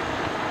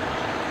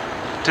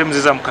terms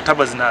za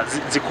mkataba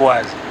ziko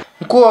wazi.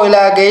 Mkuu wa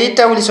wilaya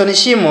Geita Wilson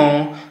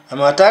Shimo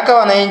amewataka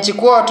wananchi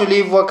kuwa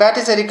watulivu wakati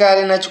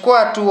serikali inachukua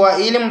hatua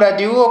ili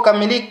mradi huo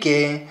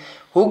ukamilike,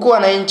 huku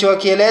wananchi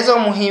wakieleza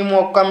umuhimu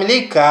wa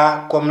kukamilika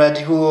kwa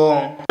mradi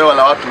huo.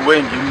 Na watu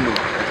wengi mno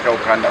katika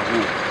ukanda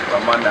huu kwa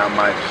maana ya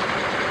maji.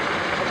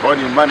 Kwa hiyo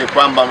ni imani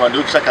kwamba mradi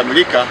huu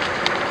ukishakamilika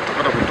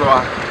tutakwenda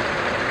kutoa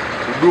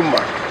huduma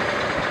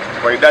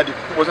kwa idadi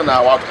kubwa sana ya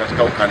watu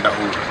katika ukanda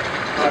huu.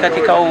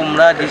 Katika huu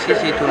mradi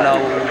sisi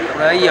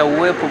tunafurahia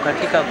uwepo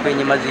katika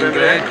kwenye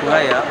mazingira yetu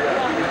haya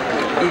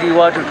ili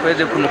watu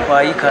tuweze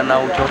kunufaika na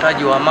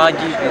uchotaji wa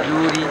maji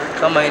vizuri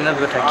kama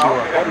inavyotakiwa.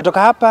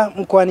 Kutoka hapa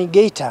mkoani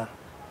Geita,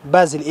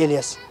 Basil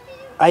Elias,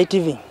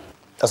 ITV.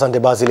 Asante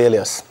Basil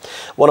Elias.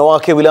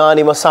 Wanawake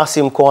wilayani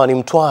Masasi mkoani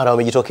Mtwara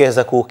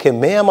wamejitokeza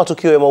kukemea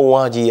matukio ya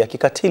mauaji ya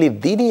kikatili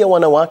dhidi ya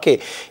wanawake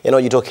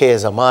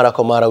yanayojitokeza mara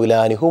kwa mara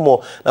wilayani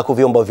humo na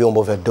kuviomba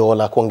vyombo vya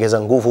dola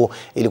kuongeza nguvu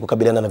ili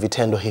kukabiliana na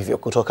vitendo hivyo.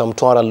 Kutoka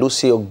Mtwara,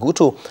 Lucy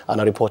Ogutu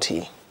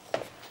anaripoti.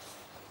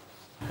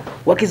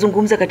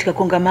 Wakizungumza katika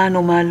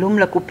kongamano maalum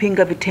la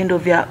kupinga vitendo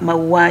vya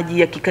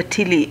mauaji ya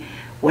kikatili,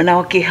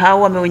 wanawake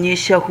hao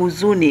wameonyesha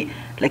huzuni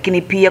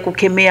lakini pia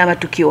kukemea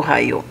matukio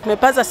hayo.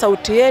 Tumepaza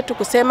sauti yetu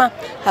kusema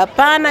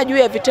hapana juu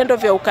ya vitendo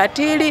vya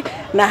ukatili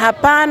na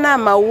hapana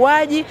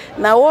mauaji,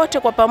 na wote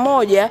kwa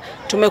pamoja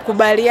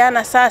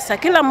tumekubaliana sasa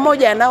kila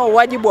mmoja anao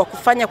wajibu wa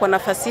kufanya kwa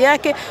nafasi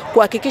yake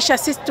kuhakikisha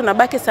sisi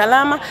tunabaki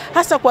salama,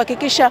 hasa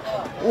kuhakikisha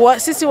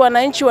sisi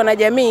wananchi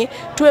wanajamii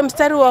tuwe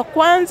mstari wa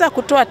kwanza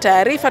kutoa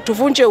taarifa,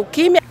 tuvunje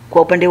ukimya.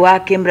 Kwa upande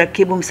wake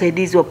mrakibu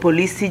msaidizi wa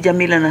polisi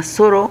Jamila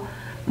Nasoro,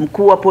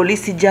 mkuu wa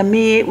polisi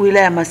jamii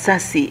wilaya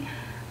Masasi,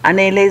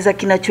 anaeleza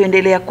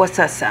kinachoendelea kwa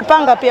sasa.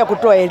 Panga pia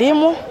kutoa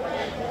elimu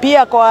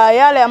pia kwa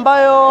yale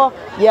ambayo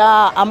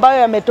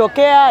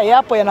yametokea,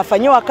 yapo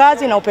yanafanywa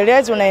kazi na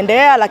upelelezi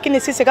unaendelea,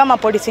 lakini sisi kama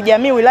polisi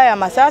jamii wilaya ya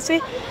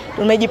Masasi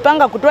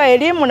tumejipanga kutoa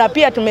elimu na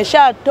pia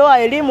tumeshatoa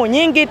elimu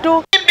nyingi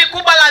tu. Wimbi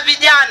kubwa la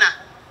vijana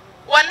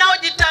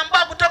wanaojitambua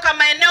kutoka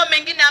maeneo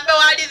mengine ambayo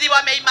ardhi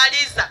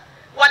wameimaliza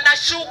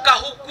wanashuka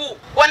huku,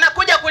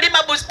 wanakuja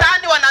kulima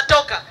bustani,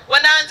 wanatoka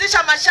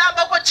wanaanzisha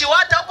mashamba huko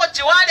Chiwata, huko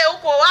Chiwale,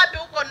 huko wapi,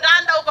 huko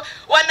Ndanda, huko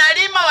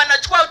wanalima,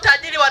 wanachukua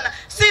utajiri,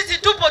 sisi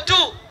tupo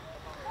tu,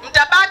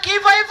 mtabaki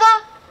hivyo hivyo.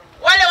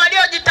 Wale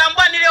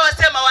waliojitambua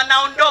niliowasema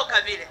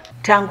wanaondoka vile.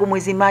 Tangu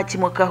mwezi Machi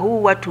mwaka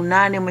huu watu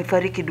 8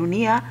 wamefariki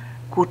dunia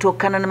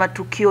kutokana na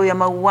matukio ya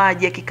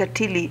mauaji ya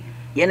kikatili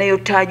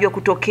yanayotajwa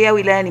kutokea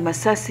wilayani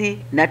Masasi,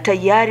 na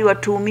tayari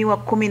watuhumiwa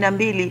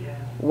 12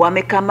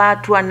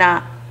 wamekamatwa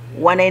na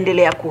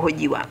wanaendelea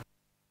kuhojiwa.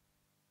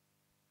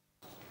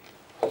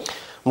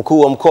 Mkuu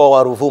wa mkoa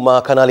wa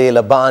Ruvuma Kanali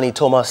Labani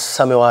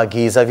Thomas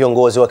amewaagiza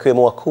viongozi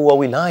wakiwemo wakuu wa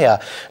wilaya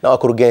na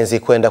wakurugenzi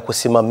kwenda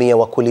kusimamia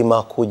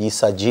wakulima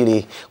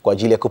kujisajili kwa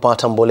ajili ya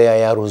kupata mbolea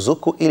ya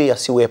ruzuku ili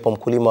asiwepo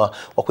mkulima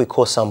wa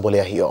kuikosa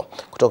mbolea hiyo.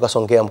 Kutoka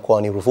Songea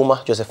mkoani Ruvuma,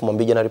 Joseph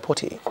Mwambija na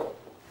ripoti.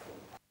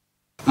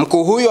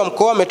 Mkuu huyo wa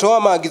mkoa ametoa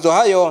maagizo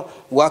hayo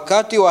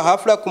wakati wa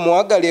hafla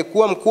kumuaga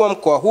aliyekuwa mkuu wa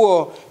mkoa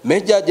huo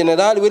Meja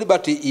Jenerali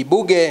Wilbert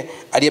Ibuge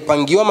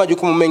aliyepangiwa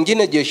majukumu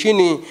mengine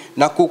jeshini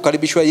na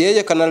kukaribishwa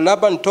yeye Kanali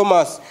Laban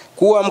Thomas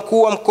kuwa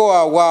mkuu wa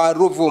mkoa wa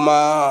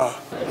Ruvuma.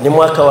 Ni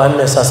mwaka wa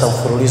 4 sasa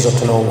mfululizo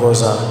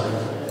tunaongoza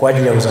kwa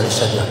ajili ya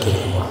uzalishaji wa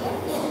kilimo.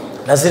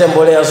 Na zile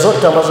mbolea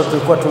zote ambazo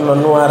tulikuwa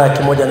tunanunua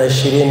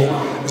 120,000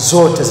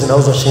 zote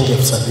zinauzwa shilingi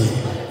 70,000.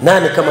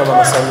 Nani kama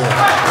Mama Samia?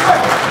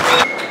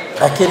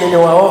 Lakini ni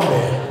waombe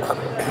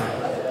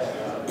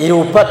ili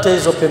upate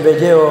hizo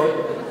pembejeo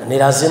ni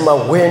lazima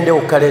uende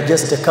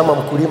ukarejiste kama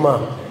mkulima.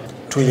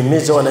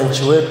 Tuhimize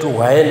wananchi wetu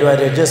waende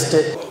warejiste.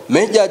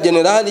 Meja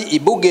Jenerali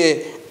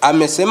Ibuge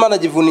amesema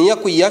anajivunia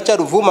kuiacha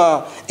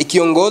Ruvuma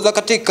ikiongoza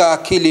katika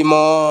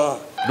kilimo.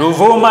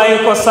 Ruvuma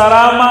iko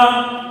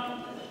salama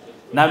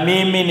na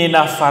mimi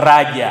nina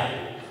faraja.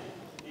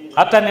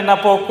 Hata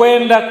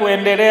ninapokwenda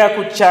kuendelea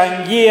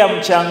kuchangia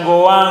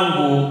mchango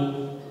wangu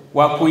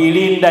wa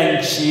kuilinda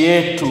nchi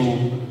yetu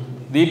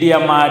dhidi ya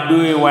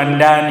maadui wa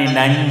ndani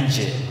na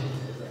nje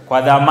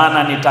kwa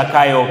dhamana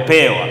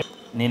nitakayopewa,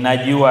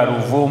 ninajua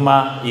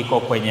Ruvuma iko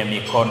kwenye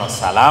mikono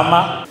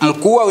salama.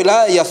 Mkuu wa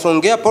wilaya ya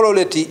Songea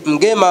Pololeti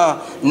Mgema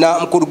na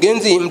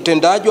mkurugenzi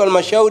mtendaji wa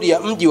halmashauri ya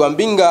mji wa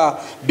Mbinga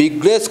Big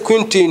Grace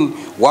Quintin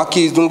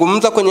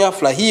wakizungumza kwenye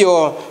hafla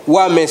hiyo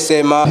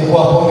wamesema,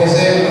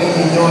 kuwapongezeni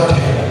nyote.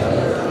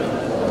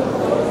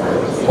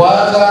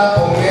 Kwanza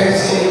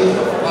pongezi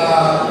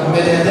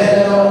Meja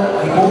Jenerali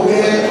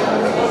Ibuge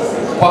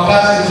kwa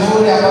kazi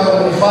nzuri ambayo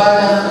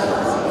mlifanya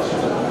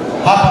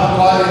hapa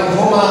mkoani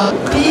Ruvuma.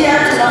 Pia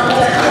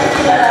tunakutakia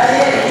kila la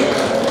heri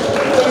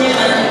kwenye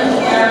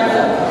majukumu yako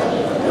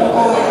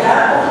mkoa,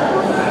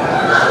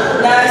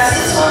 na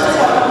sisi wote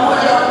kwa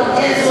pamoja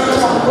wakurugenzi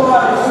wote wa mkoa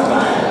wa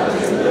Ruvuma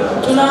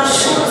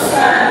tunamshukuru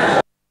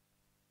sana.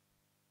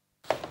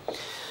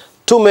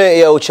 Tume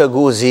ya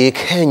uchaguzi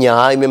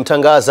Kenya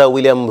imemtangaza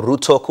William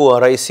Ruto kuwa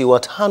rais wa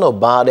 5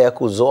 baada ya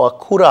kuzoa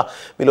kura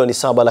milioni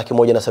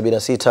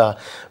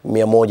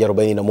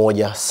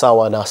 7,176,141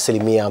 sawa na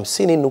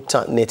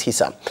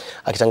 50.49.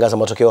 Akitangaza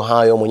matokeo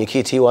hayo,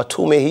 mwenyekiti wa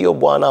tume hiyo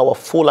Bwana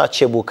Wafula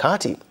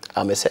Chebukati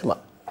amesema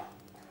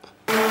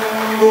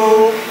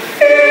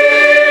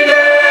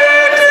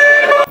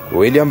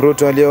William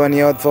Ruto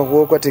aliyewania wadhifa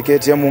huo kwa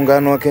tiketi ya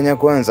muungano wa Kenya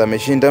Kwanza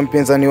ameshinda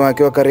mpinzani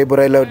wake wa karibu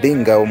Raila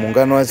Odinga wa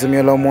muungano wa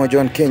Azimio la Umoja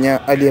wa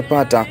Kenya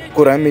aliyepata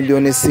kura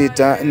milioni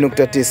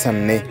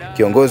 6.94.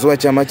 Kiongozi wa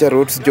chama cha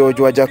Roots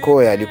George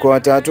Wajakoya alikuwa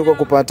watatu kwa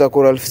kupata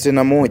kura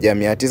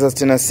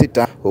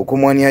 61,966, huku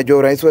mwaniaji wa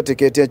urais wa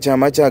tiketi ya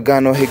chama cha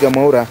Agano Higa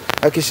Mwaura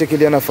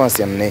akishikilia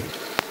nafasi ya 4.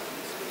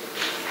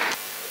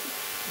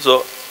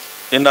 So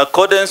in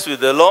accordance with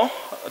the law,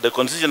 the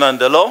constitution and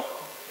the law,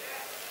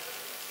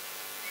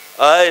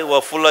 I,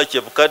 Wafula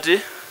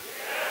Chebukati,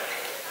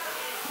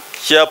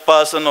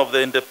 Chairperson of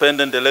the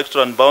Independent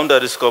Electoral and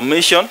Boundaries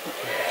Commission,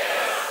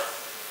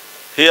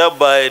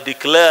 hereby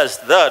declares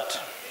that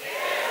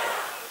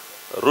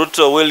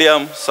Ruto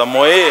William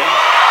Samoei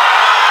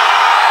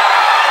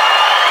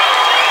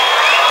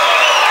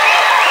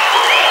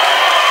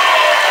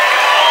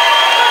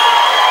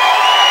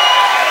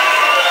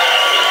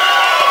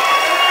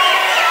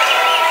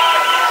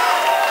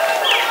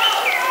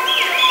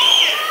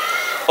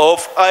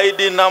of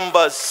ID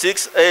number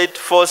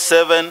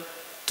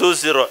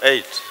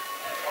 6847208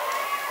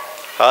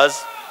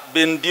 has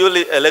been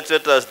duly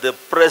elected as the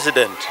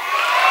President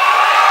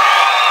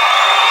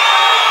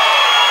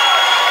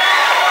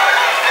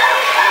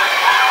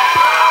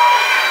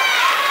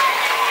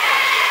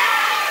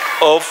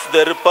of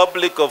the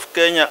Republic of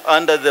Kenya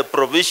under the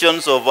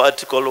provisions of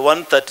Article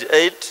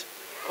 138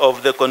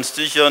 of the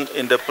Constitution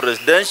in the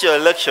presidential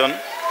election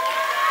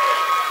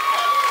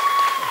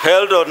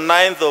held on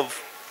 9th of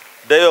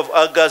day of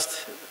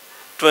August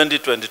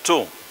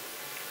 2022.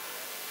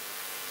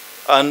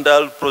 And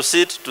I'll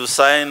proceed to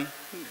sign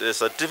the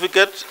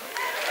certificate.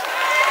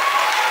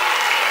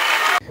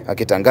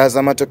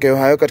 Akitangaza matokeo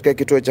hayo katika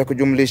kituo cha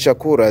kujumlisha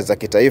kura za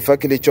kitaifa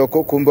kilichoko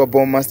ukumbi wa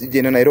Bomas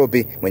jijini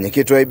Nairobi,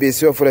 mwenyekiti wa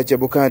IEBC Wafula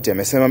Chebukati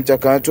amesema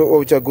mchakato wa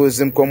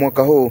uchaguzi mkuu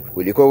mwaka huu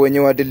ulikuwa wenye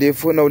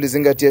uadilifu na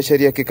ulizingatia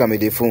sheria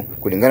kikamilifu.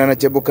 Kulingana na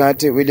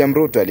Chebukati, William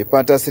Ruto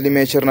alipata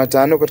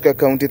 25% katika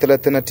kaunti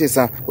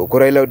 39, huku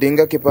Raila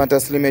Odinga akipata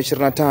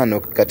 25%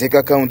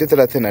 katika kaunti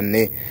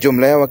 34.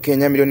 Jumla ya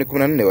Wakenya milioni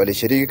 14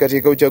 walishiriki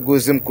katika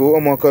uchaguzi mkuu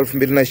wa mwaka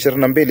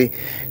 2022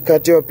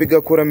 kati ya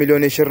wapiga kura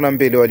milioni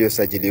 22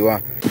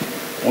 waliosajiliwa.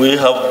 We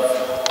have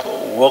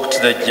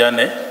walked the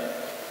journey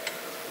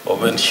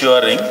of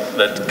ensuring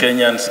that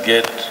Kenyans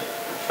get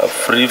a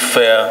free,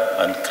 fair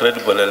and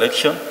credible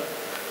election.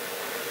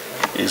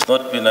 It's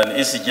not been an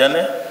easy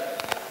journey.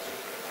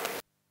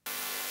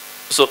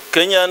 So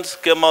Kenyans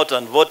came out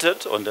and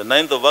voted on the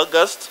 9th of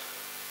August,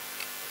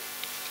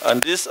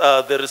 and these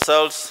are the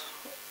results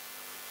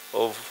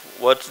of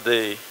what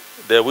the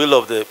will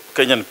of the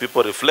Kenyan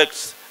people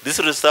reflects. These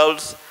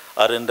results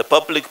are in the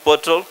public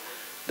portal.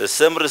 The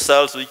same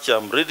results which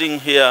I'm reading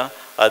here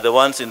are the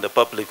ones in the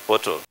public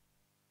portal.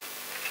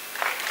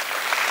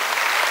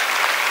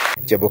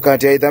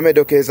 Chebukati aidha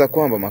amedokeza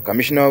kwamba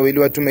makamishna wawili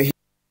wa tume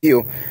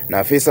hiyo na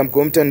afisa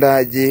mkuu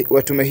mtendaji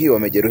wa tume hiyo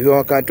wamejeruhiwa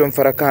wakati wa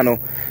mfarakano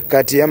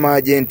kati ya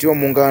maajenti wa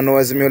muungano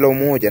wa Azimio la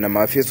Umoja na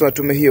maafisa wa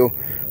tume hiyo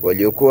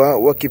waliokuwa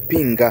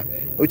wakipinga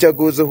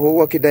uchaguzi huu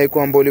wakidai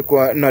kwamba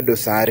ulikuwa na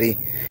dosari.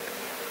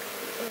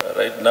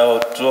 Right now,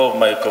 2 of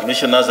my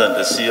commissioners and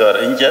the CEO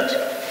are injured.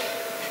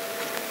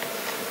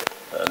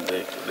 And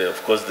they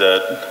of course, they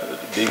are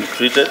being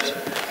treated.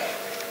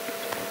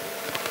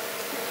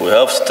 We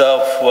have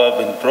staff who have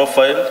been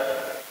profiled.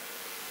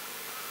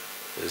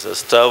 There's a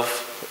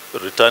staff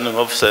returning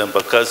officer in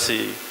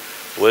Bakasi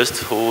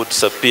West who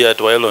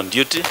disappeared while on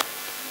duty.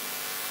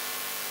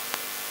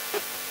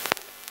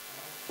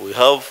 We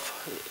have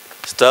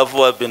staff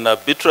who have been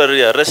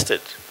arbitrarily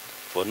arrested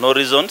for no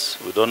reasons.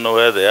 We don't know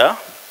where they are.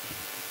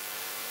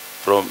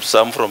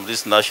 Some from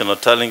this National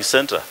Tallying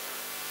Center.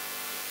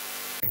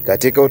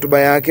 Katika hotuba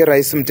yake,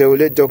 Rais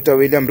mteule Dr.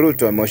 William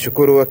Ruto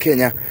amewashukuru wa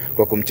Kenya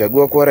kwa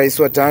kumchagua kuwa rais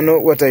wa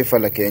 5 wa taifa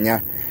la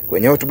Kenya.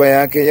 Kwenye hotuba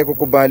yake ya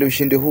kukubali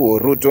ushindi huo,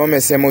 Ruto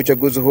amesema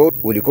uchaguzi huo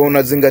ulikuwa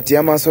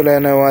unazingatia masuala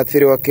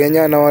yanayoathiri wa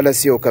Kenya na wala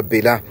sio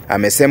kabila.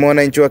 Amesema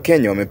wananchi wa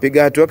Kenya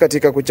wamepiga hatua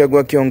katika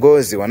kuchagua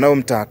kiongozi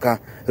wanaomtaka.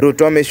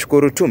 Ruto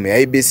ameshukuru tume ya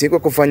IEBC kwa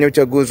kufanya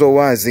uchaguzi wa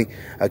wazi,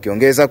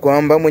 akiongeza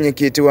kwamba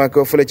mwenyekiti wake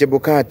Wafula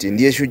Chebukati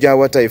ndiye shujaa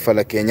wa taifa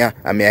la Kenya.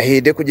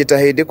 Ameahidi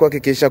kujitahidi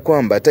kuhakikisha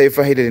kwamba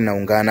taifa hili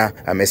linaungana.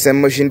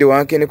 Amesema ushindi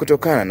wake ni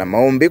kutokana na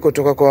maombi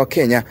kutoka kwa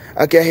Wakenya,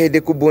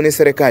 akiahidi kubuni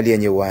serikali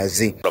yenye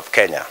uwazi. Of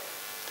Kenya,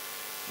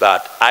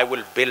 that I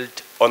will build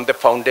on the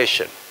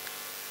foundation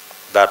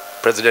that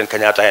President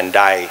Kenyatta and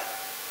I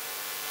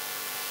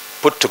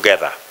put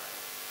together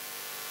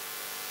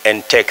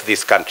and take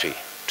this country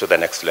to the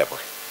next level.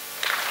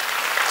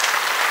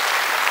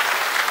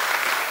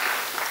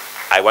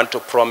 I want to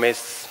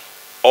promise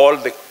all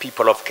the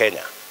people of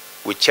Kenya,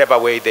 whichever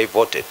way they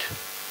voted,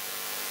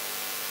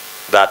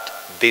 that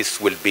this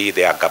will be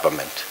their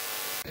government.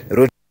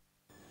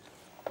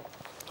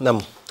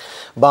 Naam.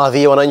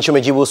 Baadhi ya wananchi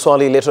wamejibu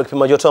swali letu la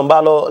kipima joto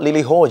ambalo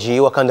lilihoji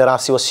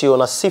wakandarasi wasio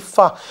na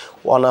sifa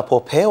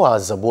wanapopewa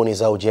zabuni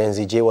za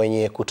ujenzi. Je,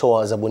 wenye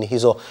kutoa zabuni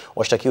hizo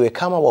washtakiwe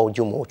kama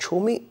wahujumu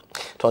uchumi?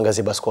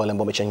 Tuangazie basi kwa wale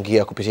ambao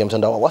wamechangia kupitia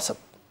mtandao wa WhatsApp.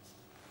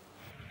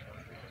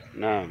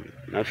 Naam,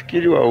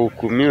 nafikiri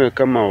wahukumiwe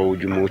kama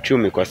wahujumu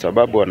uchumi kwa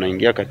sababu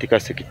wanaingia katika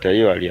sekta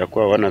hiyo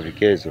aliyakuwa wana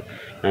vigezo.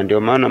 Na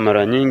ndio maana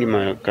mara nyingi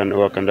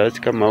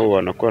wakandarasi kama hao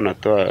wanakuwa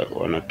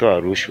wanatoa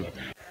rushwa.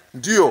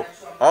 Ndio,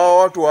 hawa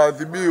watu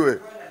waadhibiwe,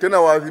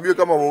 tena waadhibiwe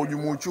kama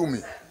wahujumu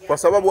uchumi, kwa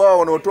sababu hawa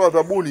wanaotoa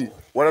zabuni,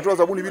 wanatoa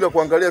zabuni bila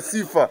kuangalia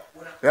sifa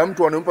ya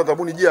mtu anayempa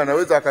zabuni. Je,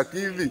 anaweza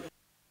akakidhi?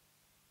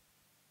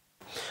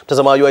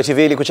 Mtazamaji wa ITV,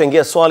 ili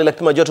kuchangia swali la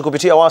kipima joto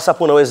kupitia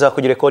WhatsApp, unaweza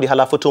kujirekodi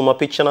halafu tuma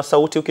picha na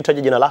sauti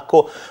ukitaja jina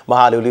lako,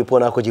 mahali ulipo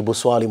na kujibu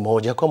swali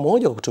moja kwa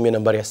moja kwa kutumia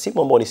nambari ya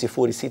simu ambayo ni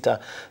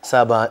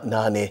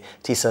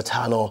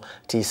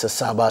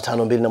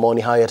 0678959752, na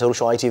maoni haya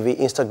yatarushwa ITV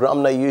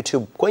Instagram na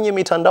YouTube. Kwenye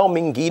mitandao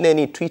mingine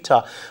ni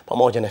Twitter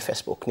pamoja na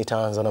Facebook.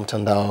 Nitaanza na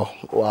mtandao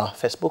wa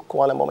Facebook kwa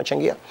wale ambao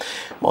wamechangia.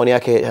 Maoni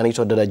yake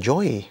yanaitwa Dada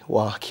Joy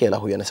wa Kiela,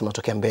 huyu anasema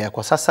tokea Mbeya,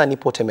 kwa sasa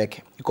nipo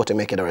Temeke, yuko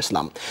Temeke, Dar es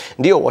Salaam.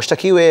 Ndio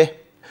washtakiwe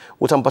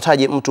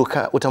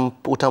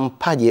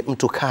utampaje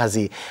mtu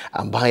kazi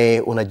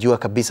ambaye unajua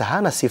kabisa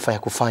hana sifa ya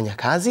kufanya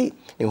kazi?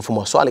 Ni mfumo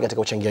wa swali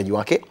katika uchangiaji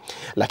wake.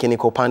 Lakini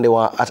kwa upande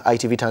wa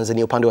 @ITV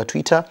Tanzania, upande wa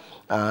Twitter,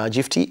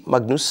 Gifty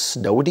Magnus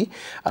Daudi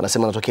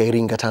anasema anatokea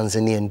Iringa,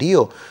 Tanzania.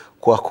 Ndio,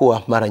 kwa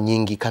kuwa mara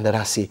nyingi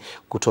kandarasi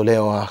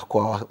kutolewa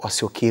kwa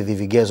wasiokidhi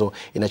vigezo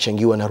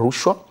inachangiwa na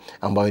rushwa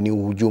ambayo ni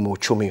uhujumu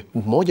uchumi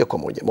moja kwa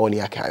moja. Maoni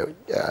yake hayo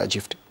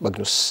Gifty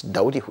Magnus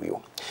Daudi huyu.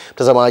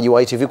 Mtazamaji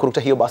wa ITV,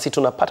 kuruta hiyo basi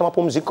tunapata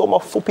mapumziko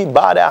mafupi.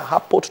 Baada ya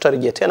hapo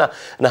tutarejea tena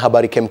na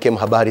habari kemkem,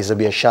 habari za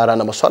biashara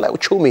na masuala ya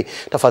uchumi.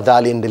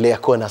 Tafadhali endelea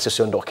kuwa nasi,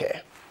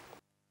 usiondoke.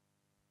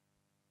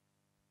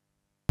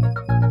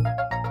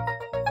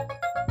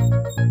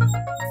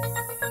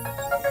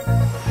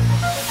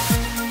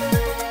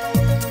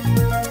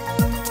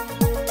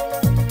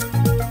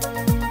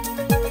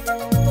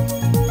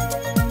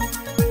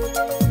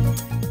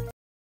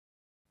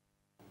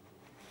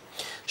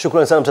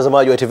 Shukrani sana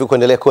mtazamaji wa ITV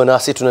kuendelea kuwa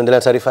nasi.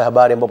 Tunaendelea taarifa ya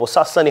habari ambapo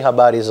sasa ni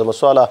habari za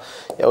masuala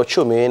ya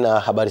uchumi na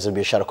habari za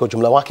biashara kwa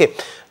ujumla wake.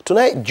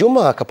 Tunaye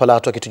Juma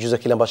Kapalato akitujuza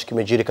kile ambacho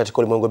kimejiri katika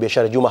ulimwengu wa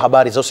biashara. Juma,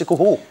 habari za usiku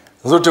huu?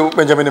 Zote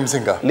Benjamin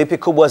Mzinga. Lipi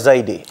kubwa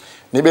zaidi?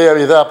 Ni bei ya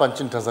bidhaa hapa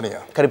nchini Tanzania.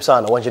 Karibu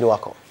sana, uwanjani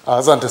wako.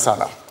 Asante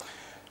sana.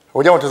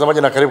 Hujambo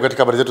mtazamaji na karibu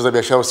katika habari zetu za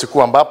biashara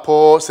usiku,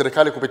 ambapo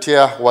serikali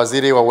kupitia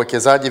waziri wa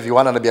uwekezaji,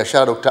 viwanda na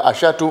biashara Dr.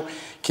 Ashatu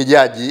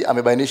Kijaji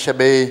amebainisha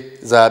bei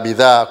za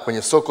bidhaa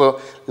kwenye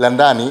soko la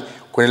ndani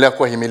kuendelea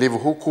kuwa himilivu,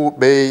 huku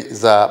bei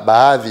za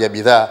baadhi ya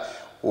bidhaa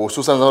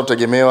hususan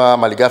zinazotegemewa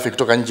malighafi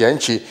kutoka nje ya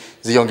nchi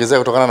ziongezeka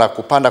kutokana na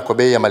kupanda kwa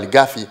bei ya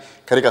malighafi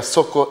katika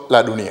soko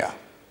la dunia.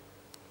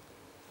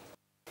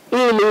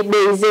 Ili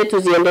bei zetu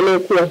ziendelee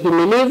kuwa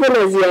himilivu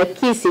na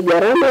ziakisi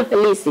gharama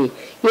halisi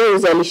ya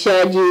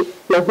uzalishaji,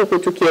 na huku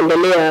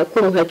tukiendelea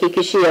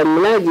kumhakikishia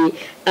mlaji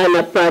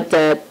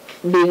anapata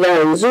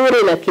bidhaa nzuri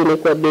lakini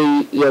kwa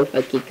bei ya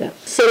uhakika.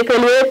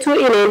 Serikali yetu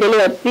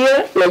inaendelea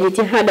pia na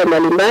jitihada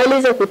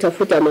mbalimbali za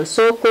kutafuta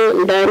masoko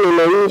ndani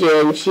na nje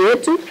ya nchi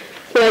yetu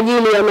kwa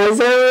ajili ya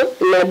mazao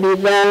na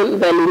bidhaa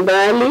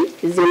mbalimbali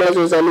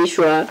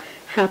zinazozalishwa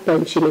hapa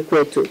nchini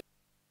kwetu.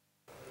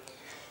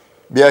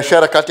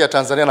 Biashara kati ya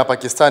Tanzania na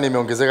Pakistani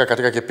imeongezeka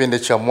katika kipindi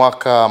cha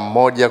mwaka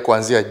mmoja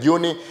kuanzia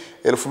Juni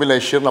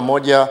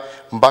 2021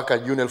 mpaka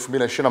Juni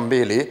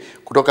 2022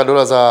 kutoka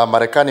dola za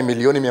Marekani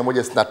milioni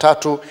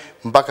 163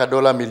 mpaka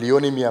dola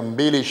milioni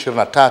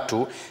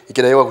 223,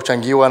 ikidaiwa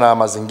kuchangiwa na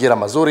mazingira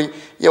mazuri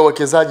ya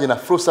uwekezaji na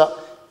fursa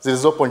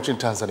zilizopo nchini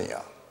Tanzania.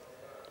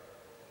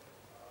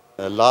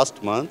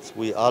 Last month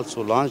we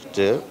also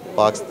launched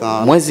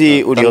Pakistan.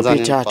 Mwezi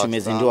uliopita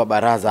tumezindua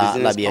baraza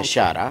la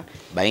biashara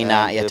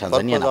baina ya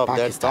Tanzania na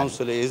Pakistan,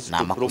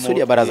 na makusudi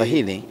ya baraza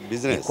hili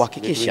ni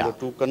kuhakikisha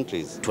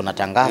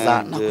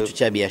tunatangaza na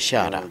kuchochea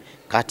biashara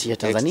kati ya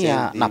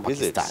Tanzania na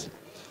Pakistan.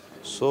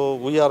 So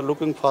we are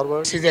looking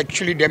forward. This is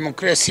actually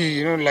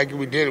democracy, like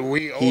we did.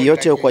 Hii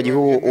yote ukuaji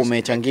huu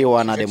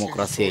umechangiwa na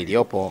demokrasia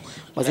iliyopo,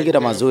 mazingira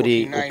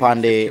mazuri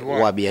upande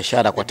wa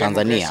biashara kwa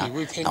Tanzania,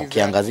 na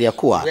ukiangazia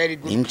kuwa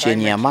ni nchi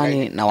yenye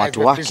amani na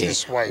watu wake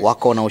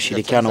wako na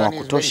ushirikiano wa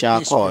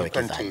kutosha kwa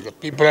wawekezaji.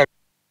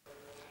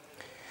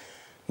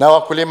 Na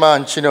wakulima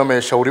nchini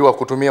wameshauriwa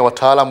kutumia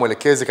wataalamu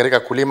welekezi katika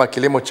kulima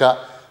kilimo cha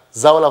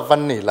zao la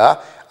vanilla,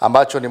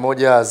 ambacho ni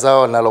moja ya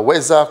zao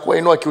linaloweza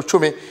kuinua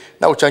kiuchumi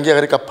na uchangia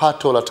katika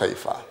pato la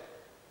taifa.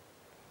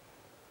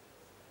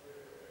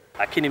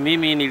 Lakini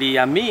mimi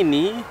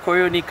niliamini, kwa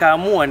hiyo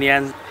nikaamua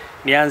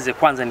nianze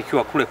kwanza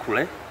nikiwa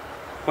kule.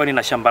 Kwa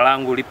nina shamba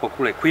langu lipo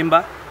kule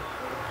Kwimba,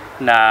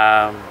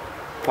 na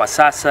kwa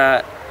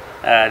sasa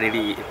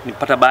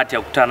nilipata bahati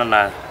ya kukutana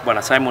na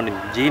Bwana Simon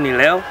mjini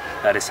leo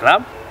Dar es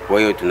Salaam. Kwa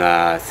hiyo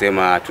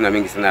tunasema tuna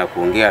mengi sana ya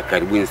kuongea.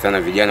 Karibuni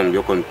sana vijana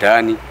mlioko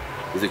mtaani.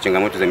 Hizo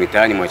changamoto za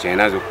mitaani mwachane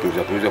nazo,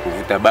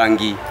 kuvuta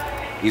bangi,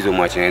 hizo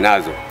mwachane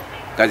nazo.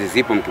 Kazi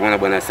zipo, mkimwona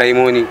Bwana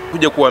Simon.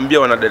 Kuja kuambia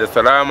wana Dar es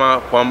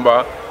Salaam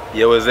kwamba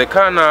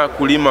yawezekana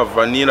kulima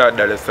vanilla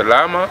Dar es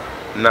Salaam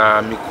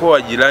na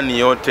mikoa jirani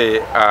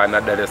yote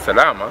na Dar es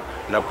Salaam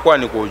na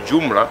pwani kwa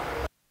ujumla.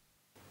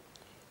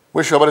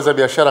 Mwisho habari za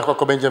biashara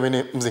kwako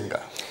Benjamin Mzinga.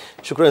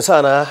 Shukrani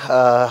sana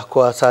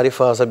kwa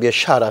taarifa za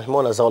biashara.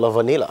 Nimeona zao la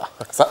vanilla.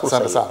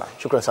 Asante sana.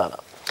 Shukrani sana.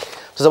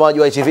 Mtazamaji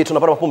wa ITV,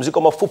 tunapata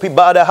mapumziko mafupi.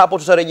 Baada ya hapo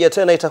tutarejea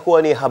tena,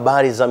 itakuwa ni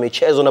habari za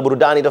michezo na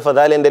burudani.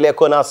 Tafadhali endelea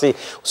kuwa nasi,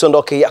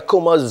 usiondoke,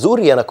 yako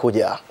mazuri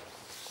yanakuja.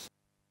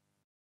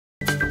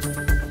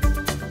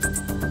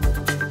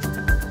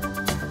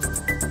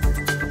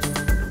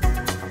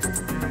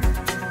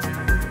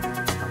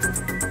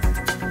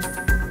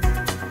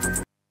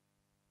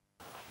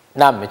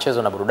 Na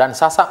michezo na burudani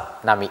sasa,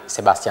 nami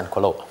Sebastian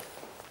Kolowa.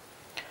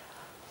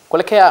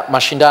 Kuelekea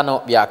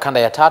mashindano ya kanda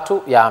ya 3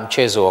 ya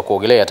mchezo wa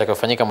kuogelea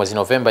yatakayofanyika mwezi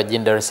Novemba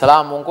jijini Dar es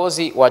Salaam,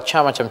 uongozi wa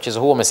chama cha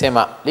mchezo huo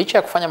umesema licha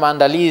ya kufanya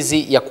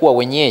maandalizi ya kuwa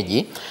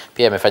wenyeji,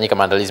 pia yamefanyika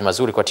maandalizi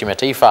mazuri kwa timu ya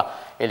taifa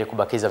ili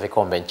kubakiza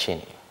vikombe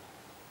nchini.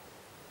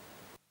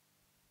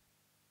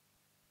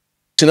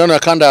 Mashindano ya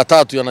kanda ya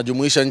 3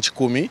 yanajumuisha nchi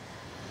 10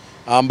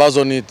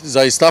 ambazo ni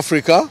za East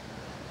Africa,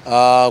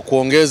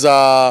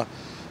 kuongeza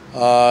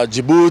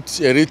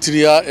Djibouti,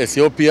 Eritrea,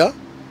 Ethiopia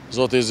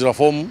zote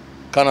zinaform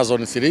Kana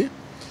Zone 3.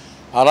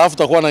 Alafu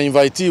tutakuwa na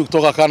invitee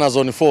kutoka Kana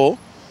Zone 4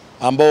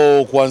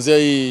 ambao kuanzia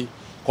hii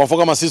kwa mfano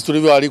kama sisi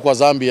tulivyoalikwa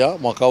Zambia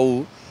mwaka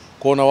huu,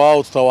 kuona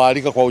wao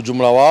tutawaalika kwa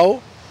ujumla wao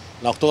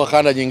na kutoka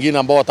kanda nyingine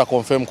ambao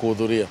wataconfirm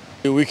kuhudhuria.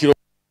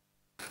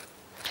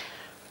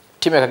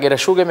 Timu ya Kagera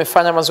Sugar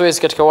imefanya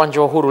mazoezi katika uwanja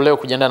wa Uhuru leo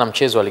kujiandaa na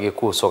mchezo wa ligi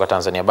kuu soka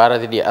Tanzania bara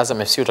dhidi ya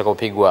Azam FC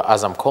utakaopigwa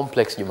Azam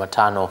Complex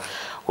Jumatano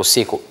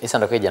usiku. Isa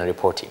Ndokeja na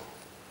ripoti.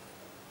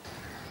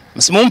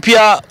 Msimu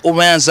mpya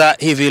umeanza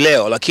hivi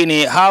leo,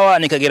 lakini hawa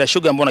ni Kagera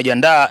Sugar ambao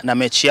wanajiandaa na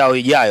mechi yao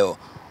ijayo.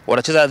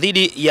 Watacheza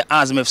dhidi ya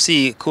Azam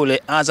FC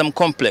kule Azam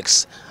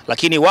Complex.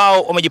 Lakini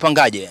wao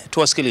wamejipangaje?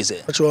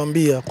 Tuwasikilize.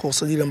 Nachowaambia kwa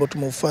usajili ambao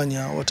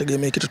tumeufanya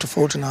wategemee kitu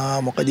tofauti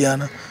na mwaka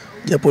jana.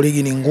 Japo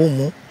ligi ni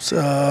ngumu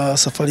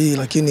safari hii,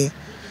 lakini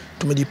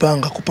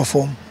tumejipanga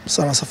kuperform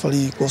sana safari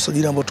hii kwa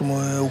usajili ambao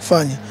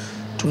tumeufanya.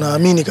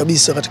 Tunaamini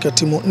kabisa katika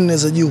timu 4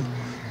 za juu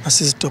na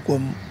sisi tutakuwa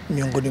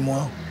miongoni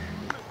mwao.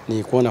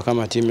 Ni kuona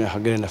kama timu ya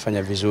Kagera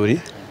inafanya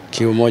vizuri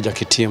kiumoja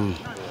kitimu.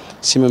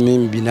 Si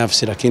mimi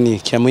binafsi, lakini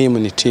kia muhimu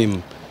ni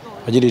timu.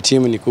 Ajili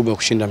timu ni kubwa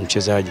kushinda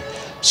mchezaji.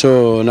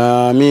 So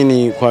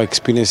naamini kwa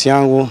experience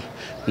yangu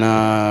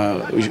na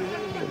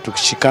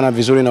tukishikana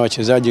vizuri na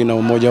wachezaji na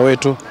umoja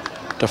wetu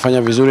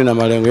tutafanya vizuri, na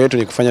malengo yetu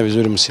ni kufanya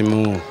vizuri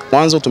msimu huu.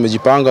 Mwanzo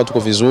tumejipanga, tuko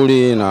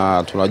vizuri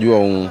na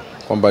tunajua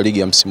kwamba ligi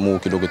ya msimu huu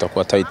kidogo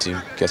itakuwa tight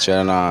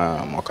kiachana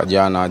na mwaka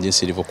jana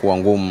jinsi ilivyokuwa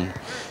ngumu,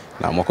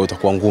 na mwaka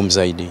utakuwa ngumu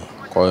zaidi.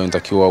 Kwa hiyo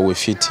nitakiwa uwe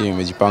fiti,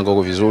 umejipanga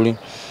uko vizuri.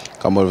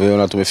 Kama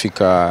ulivyoona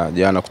tumefika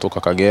jana kutoka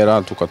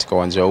Kagera, tuko katika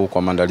uwanja huu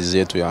kwa maandalizi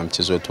yetu ya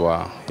mchezo wetu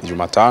wa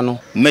Jumatano.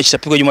 Mechi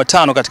itapigwa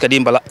Jumatano katika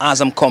dimba la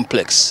Azam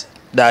Complex,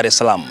 Dar es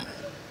Salaam.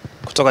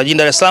 Kutoka jijini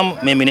Dar es Salaam,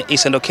 mimi ni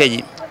Isa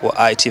Ndokeji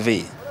wa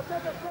ITV.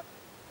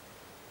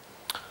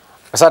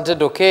 Asante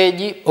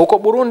Ndokeji. Huko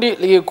Burundi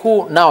ligi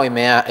kuu nao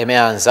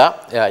imeanza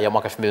ya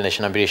mwaka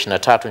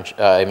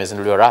 2022-2023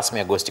 imezinduliwa rasmi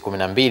Agosti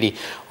 12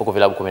 huko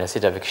vilabu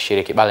 16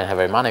 vikishiriki. Balen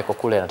Habari iko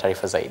kule na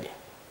taarifa zaidi.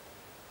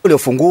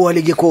 Uliofungua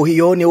ligi kuu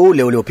hiyo ni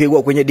ule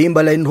uliopigwa kwenye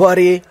dimba la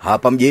Ndwari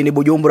hapa mjini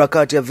Bujumbura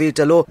kati ya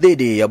Vitalo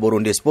dhidi ya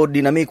Burundi Sport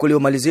Dynamic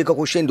uliomalizika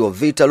kwa ushindi wa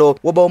Vitalo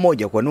wa bao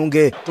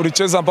 1-0.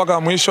 Tulicheza mpaka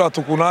mwisho,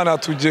 hatukunana,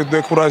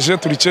 hatujidekuraje,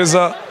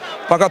 tulicheza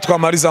mpaka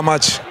tukamaliza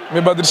machi.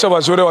 Nimebadilisha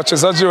bajore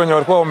wachezaji wenye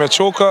walikuwa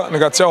wamechoka,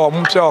 nikatia wa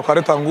mpya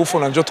wakaleta nguvu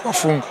na njoo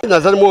tukafunga.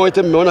 Nadhani mwa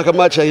wote mmeona kama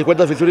machi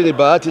haikwenda vizuri, ni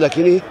bahati,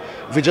 lakini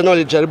vijana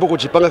walijaribu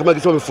kujipanga kama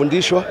kile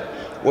wamefundishwa.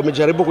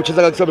 Wamejaribu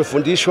kucheza kama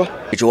wamefundishwa.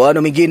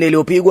 Michuano mingine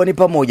iliyopigwa ni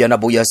pamoja na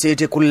Buya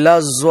City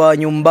kulazwa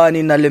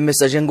nyumbani na Le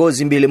Message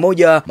Ngozi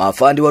 2-1.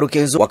 Mafandi wa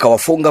Rukenzo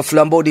wakawafunga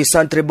Flambodi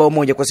Centre bao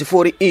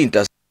 1-0.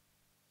 Inter.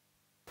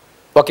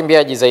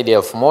 Wakimbiaji zaidi ya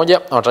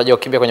 1000 wanatarajiwa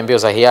kukimbia kwenye mbio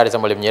za hiari za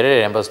Mwalimu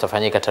Nyerere ambazo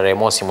zitafanyika tarehe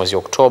 1 mwezi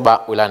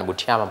Oktoba wilayani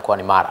Butiama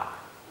mkoani Mara.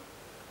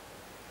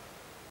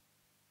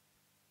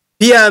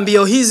 Pia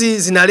mbio hizi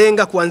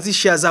zinalenga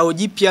kuanzisha zao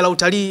jipya la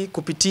utalii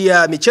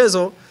kupitia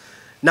michezo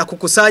na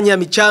kukusanya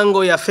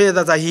michango ya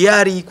fedha za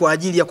hiari kwa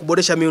ajili ya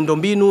kuboresha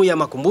miundombinu ya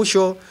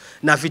makumbusho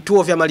na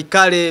vituo vya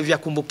malikale vya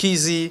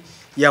kumbukizi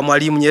ya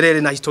Mwalimu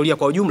Nyerere na historia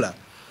kwa ujumla,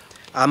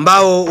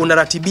 ambao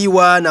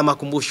unaratibiwa na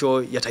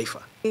makumbusho ya taifa.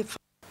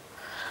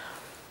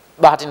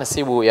 Bahati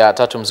nasibu ya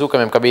Tatu Mzuka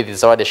imemkabidhi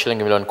zawadi ya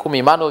shilingi milioni 10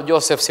 Emmanuel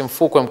Joseph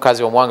Simfukwe,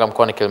 mkazi wa Mwanga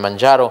mkoani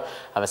Kilimanjaro.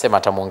 Amesema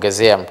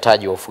atamuongezea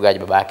mtaji wa ufugaji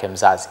baba yake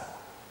mzazi.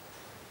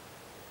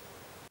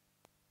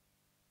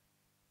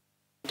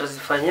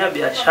 Tutazifanyia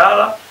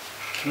biashara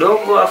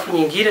kidogo afu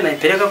nyingine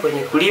naipeleka kwenye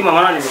kulima,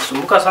 maana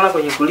nimesumbuka sana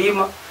kwenye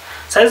kulima.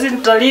 Saizi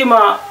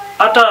nitalima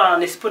hata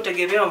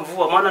nisipotegemea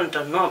mvua, maana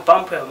nitanunua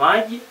pampu ya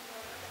maji.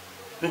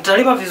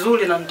 Nitalima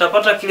vizuri na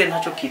nitapata kile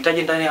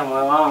ninachokihitaji ndani ya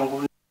moyo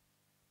wangu.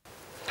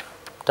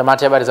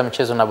 Tamati habari za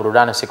michezo na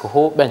burudani usiku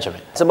huu. Benjamin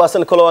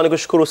Sebastian Kolowa,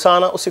 nikushukuru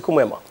sana, usiku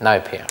mwema. Nawe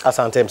pia.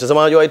 Asante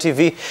mtazamaji wa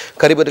ITV,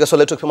 karibu katika swali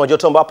letu kipima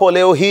joto ambapo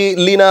leo hii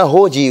lina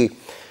hoji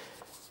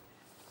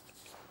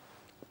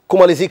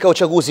kumalizika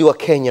uchaguzi wa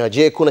Kenya.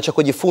 Je, kuna cha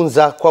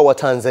kujifunza kwa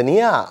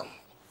Watanzania?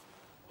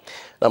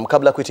 Na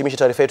kabla kuhitimisha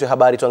taarifa yetu ya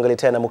habari, tuangalie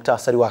tena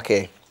muktasari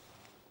wake.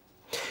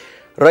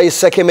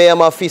 Rais akemea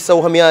maafisa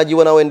uhamiaji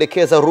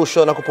wanaoendekeza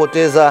rushwa na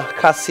kupoteza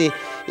kasi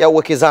ya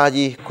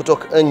uwekezaji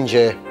kutoka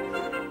nje.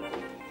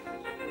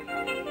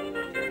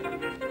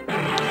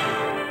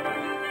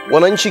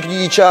 Wananchi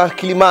kijiji cha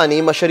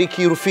Kilimani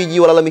Mashariki Rufiji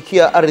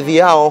walalamikia ardhi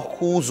yao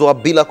kuuzwa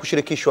bila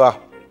kushirikishwa.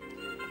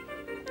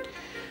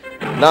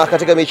 Na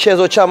katika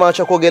michezo, chama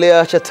cha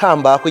kuogelea cha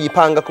Tamba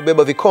kujipanga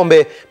kubeba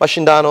vikombe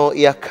mashindano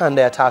ya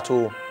kanda ya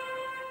 3.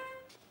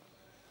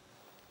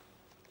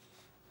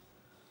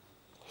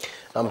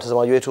 Na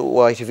mtazamaji wetu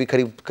wa ITV,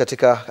 karibu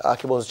katika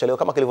kibonzo cha leo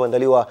kama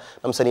kilivyoandaliwa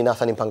na msanii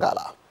Nathan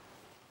Mpangala.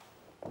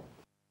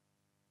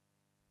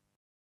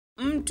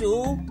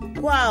 Mtu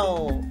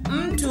kwao,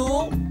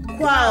 mtu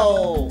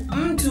kwao,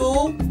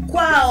 mtu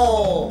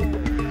kwao.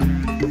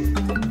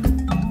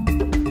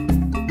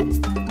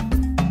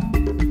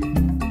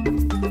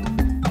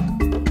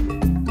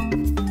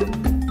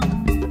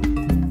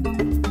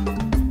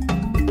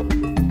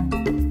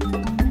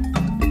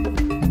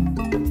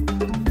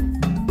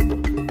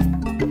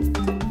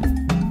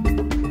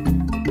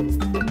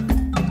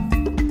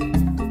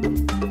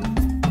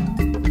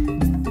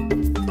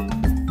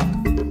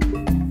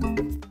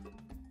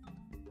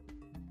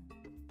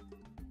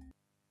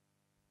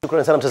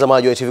 Shukrani sana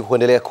mtazamaji wa TV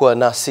kuendelea kuwa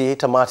nasi.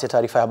 Tamati ya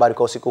taarifa ya habari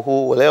kwa usiku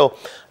huu wa leo,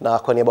 na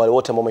kwa niaba ya wale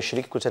wote ambao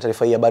wameshiriki kutetea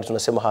taarifa hii ya habari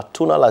tunasema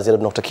hatuna la ziada.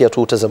 Tunakutakia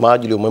tu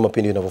utazamaji ulio mwema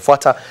pindi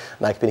vinavyofuata,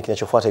 na kipindi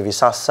kinachofuata hivi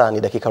sasa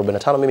ni dakika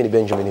 45. Mimi ni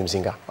Benjamin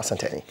Mzinga.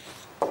 Asanteni.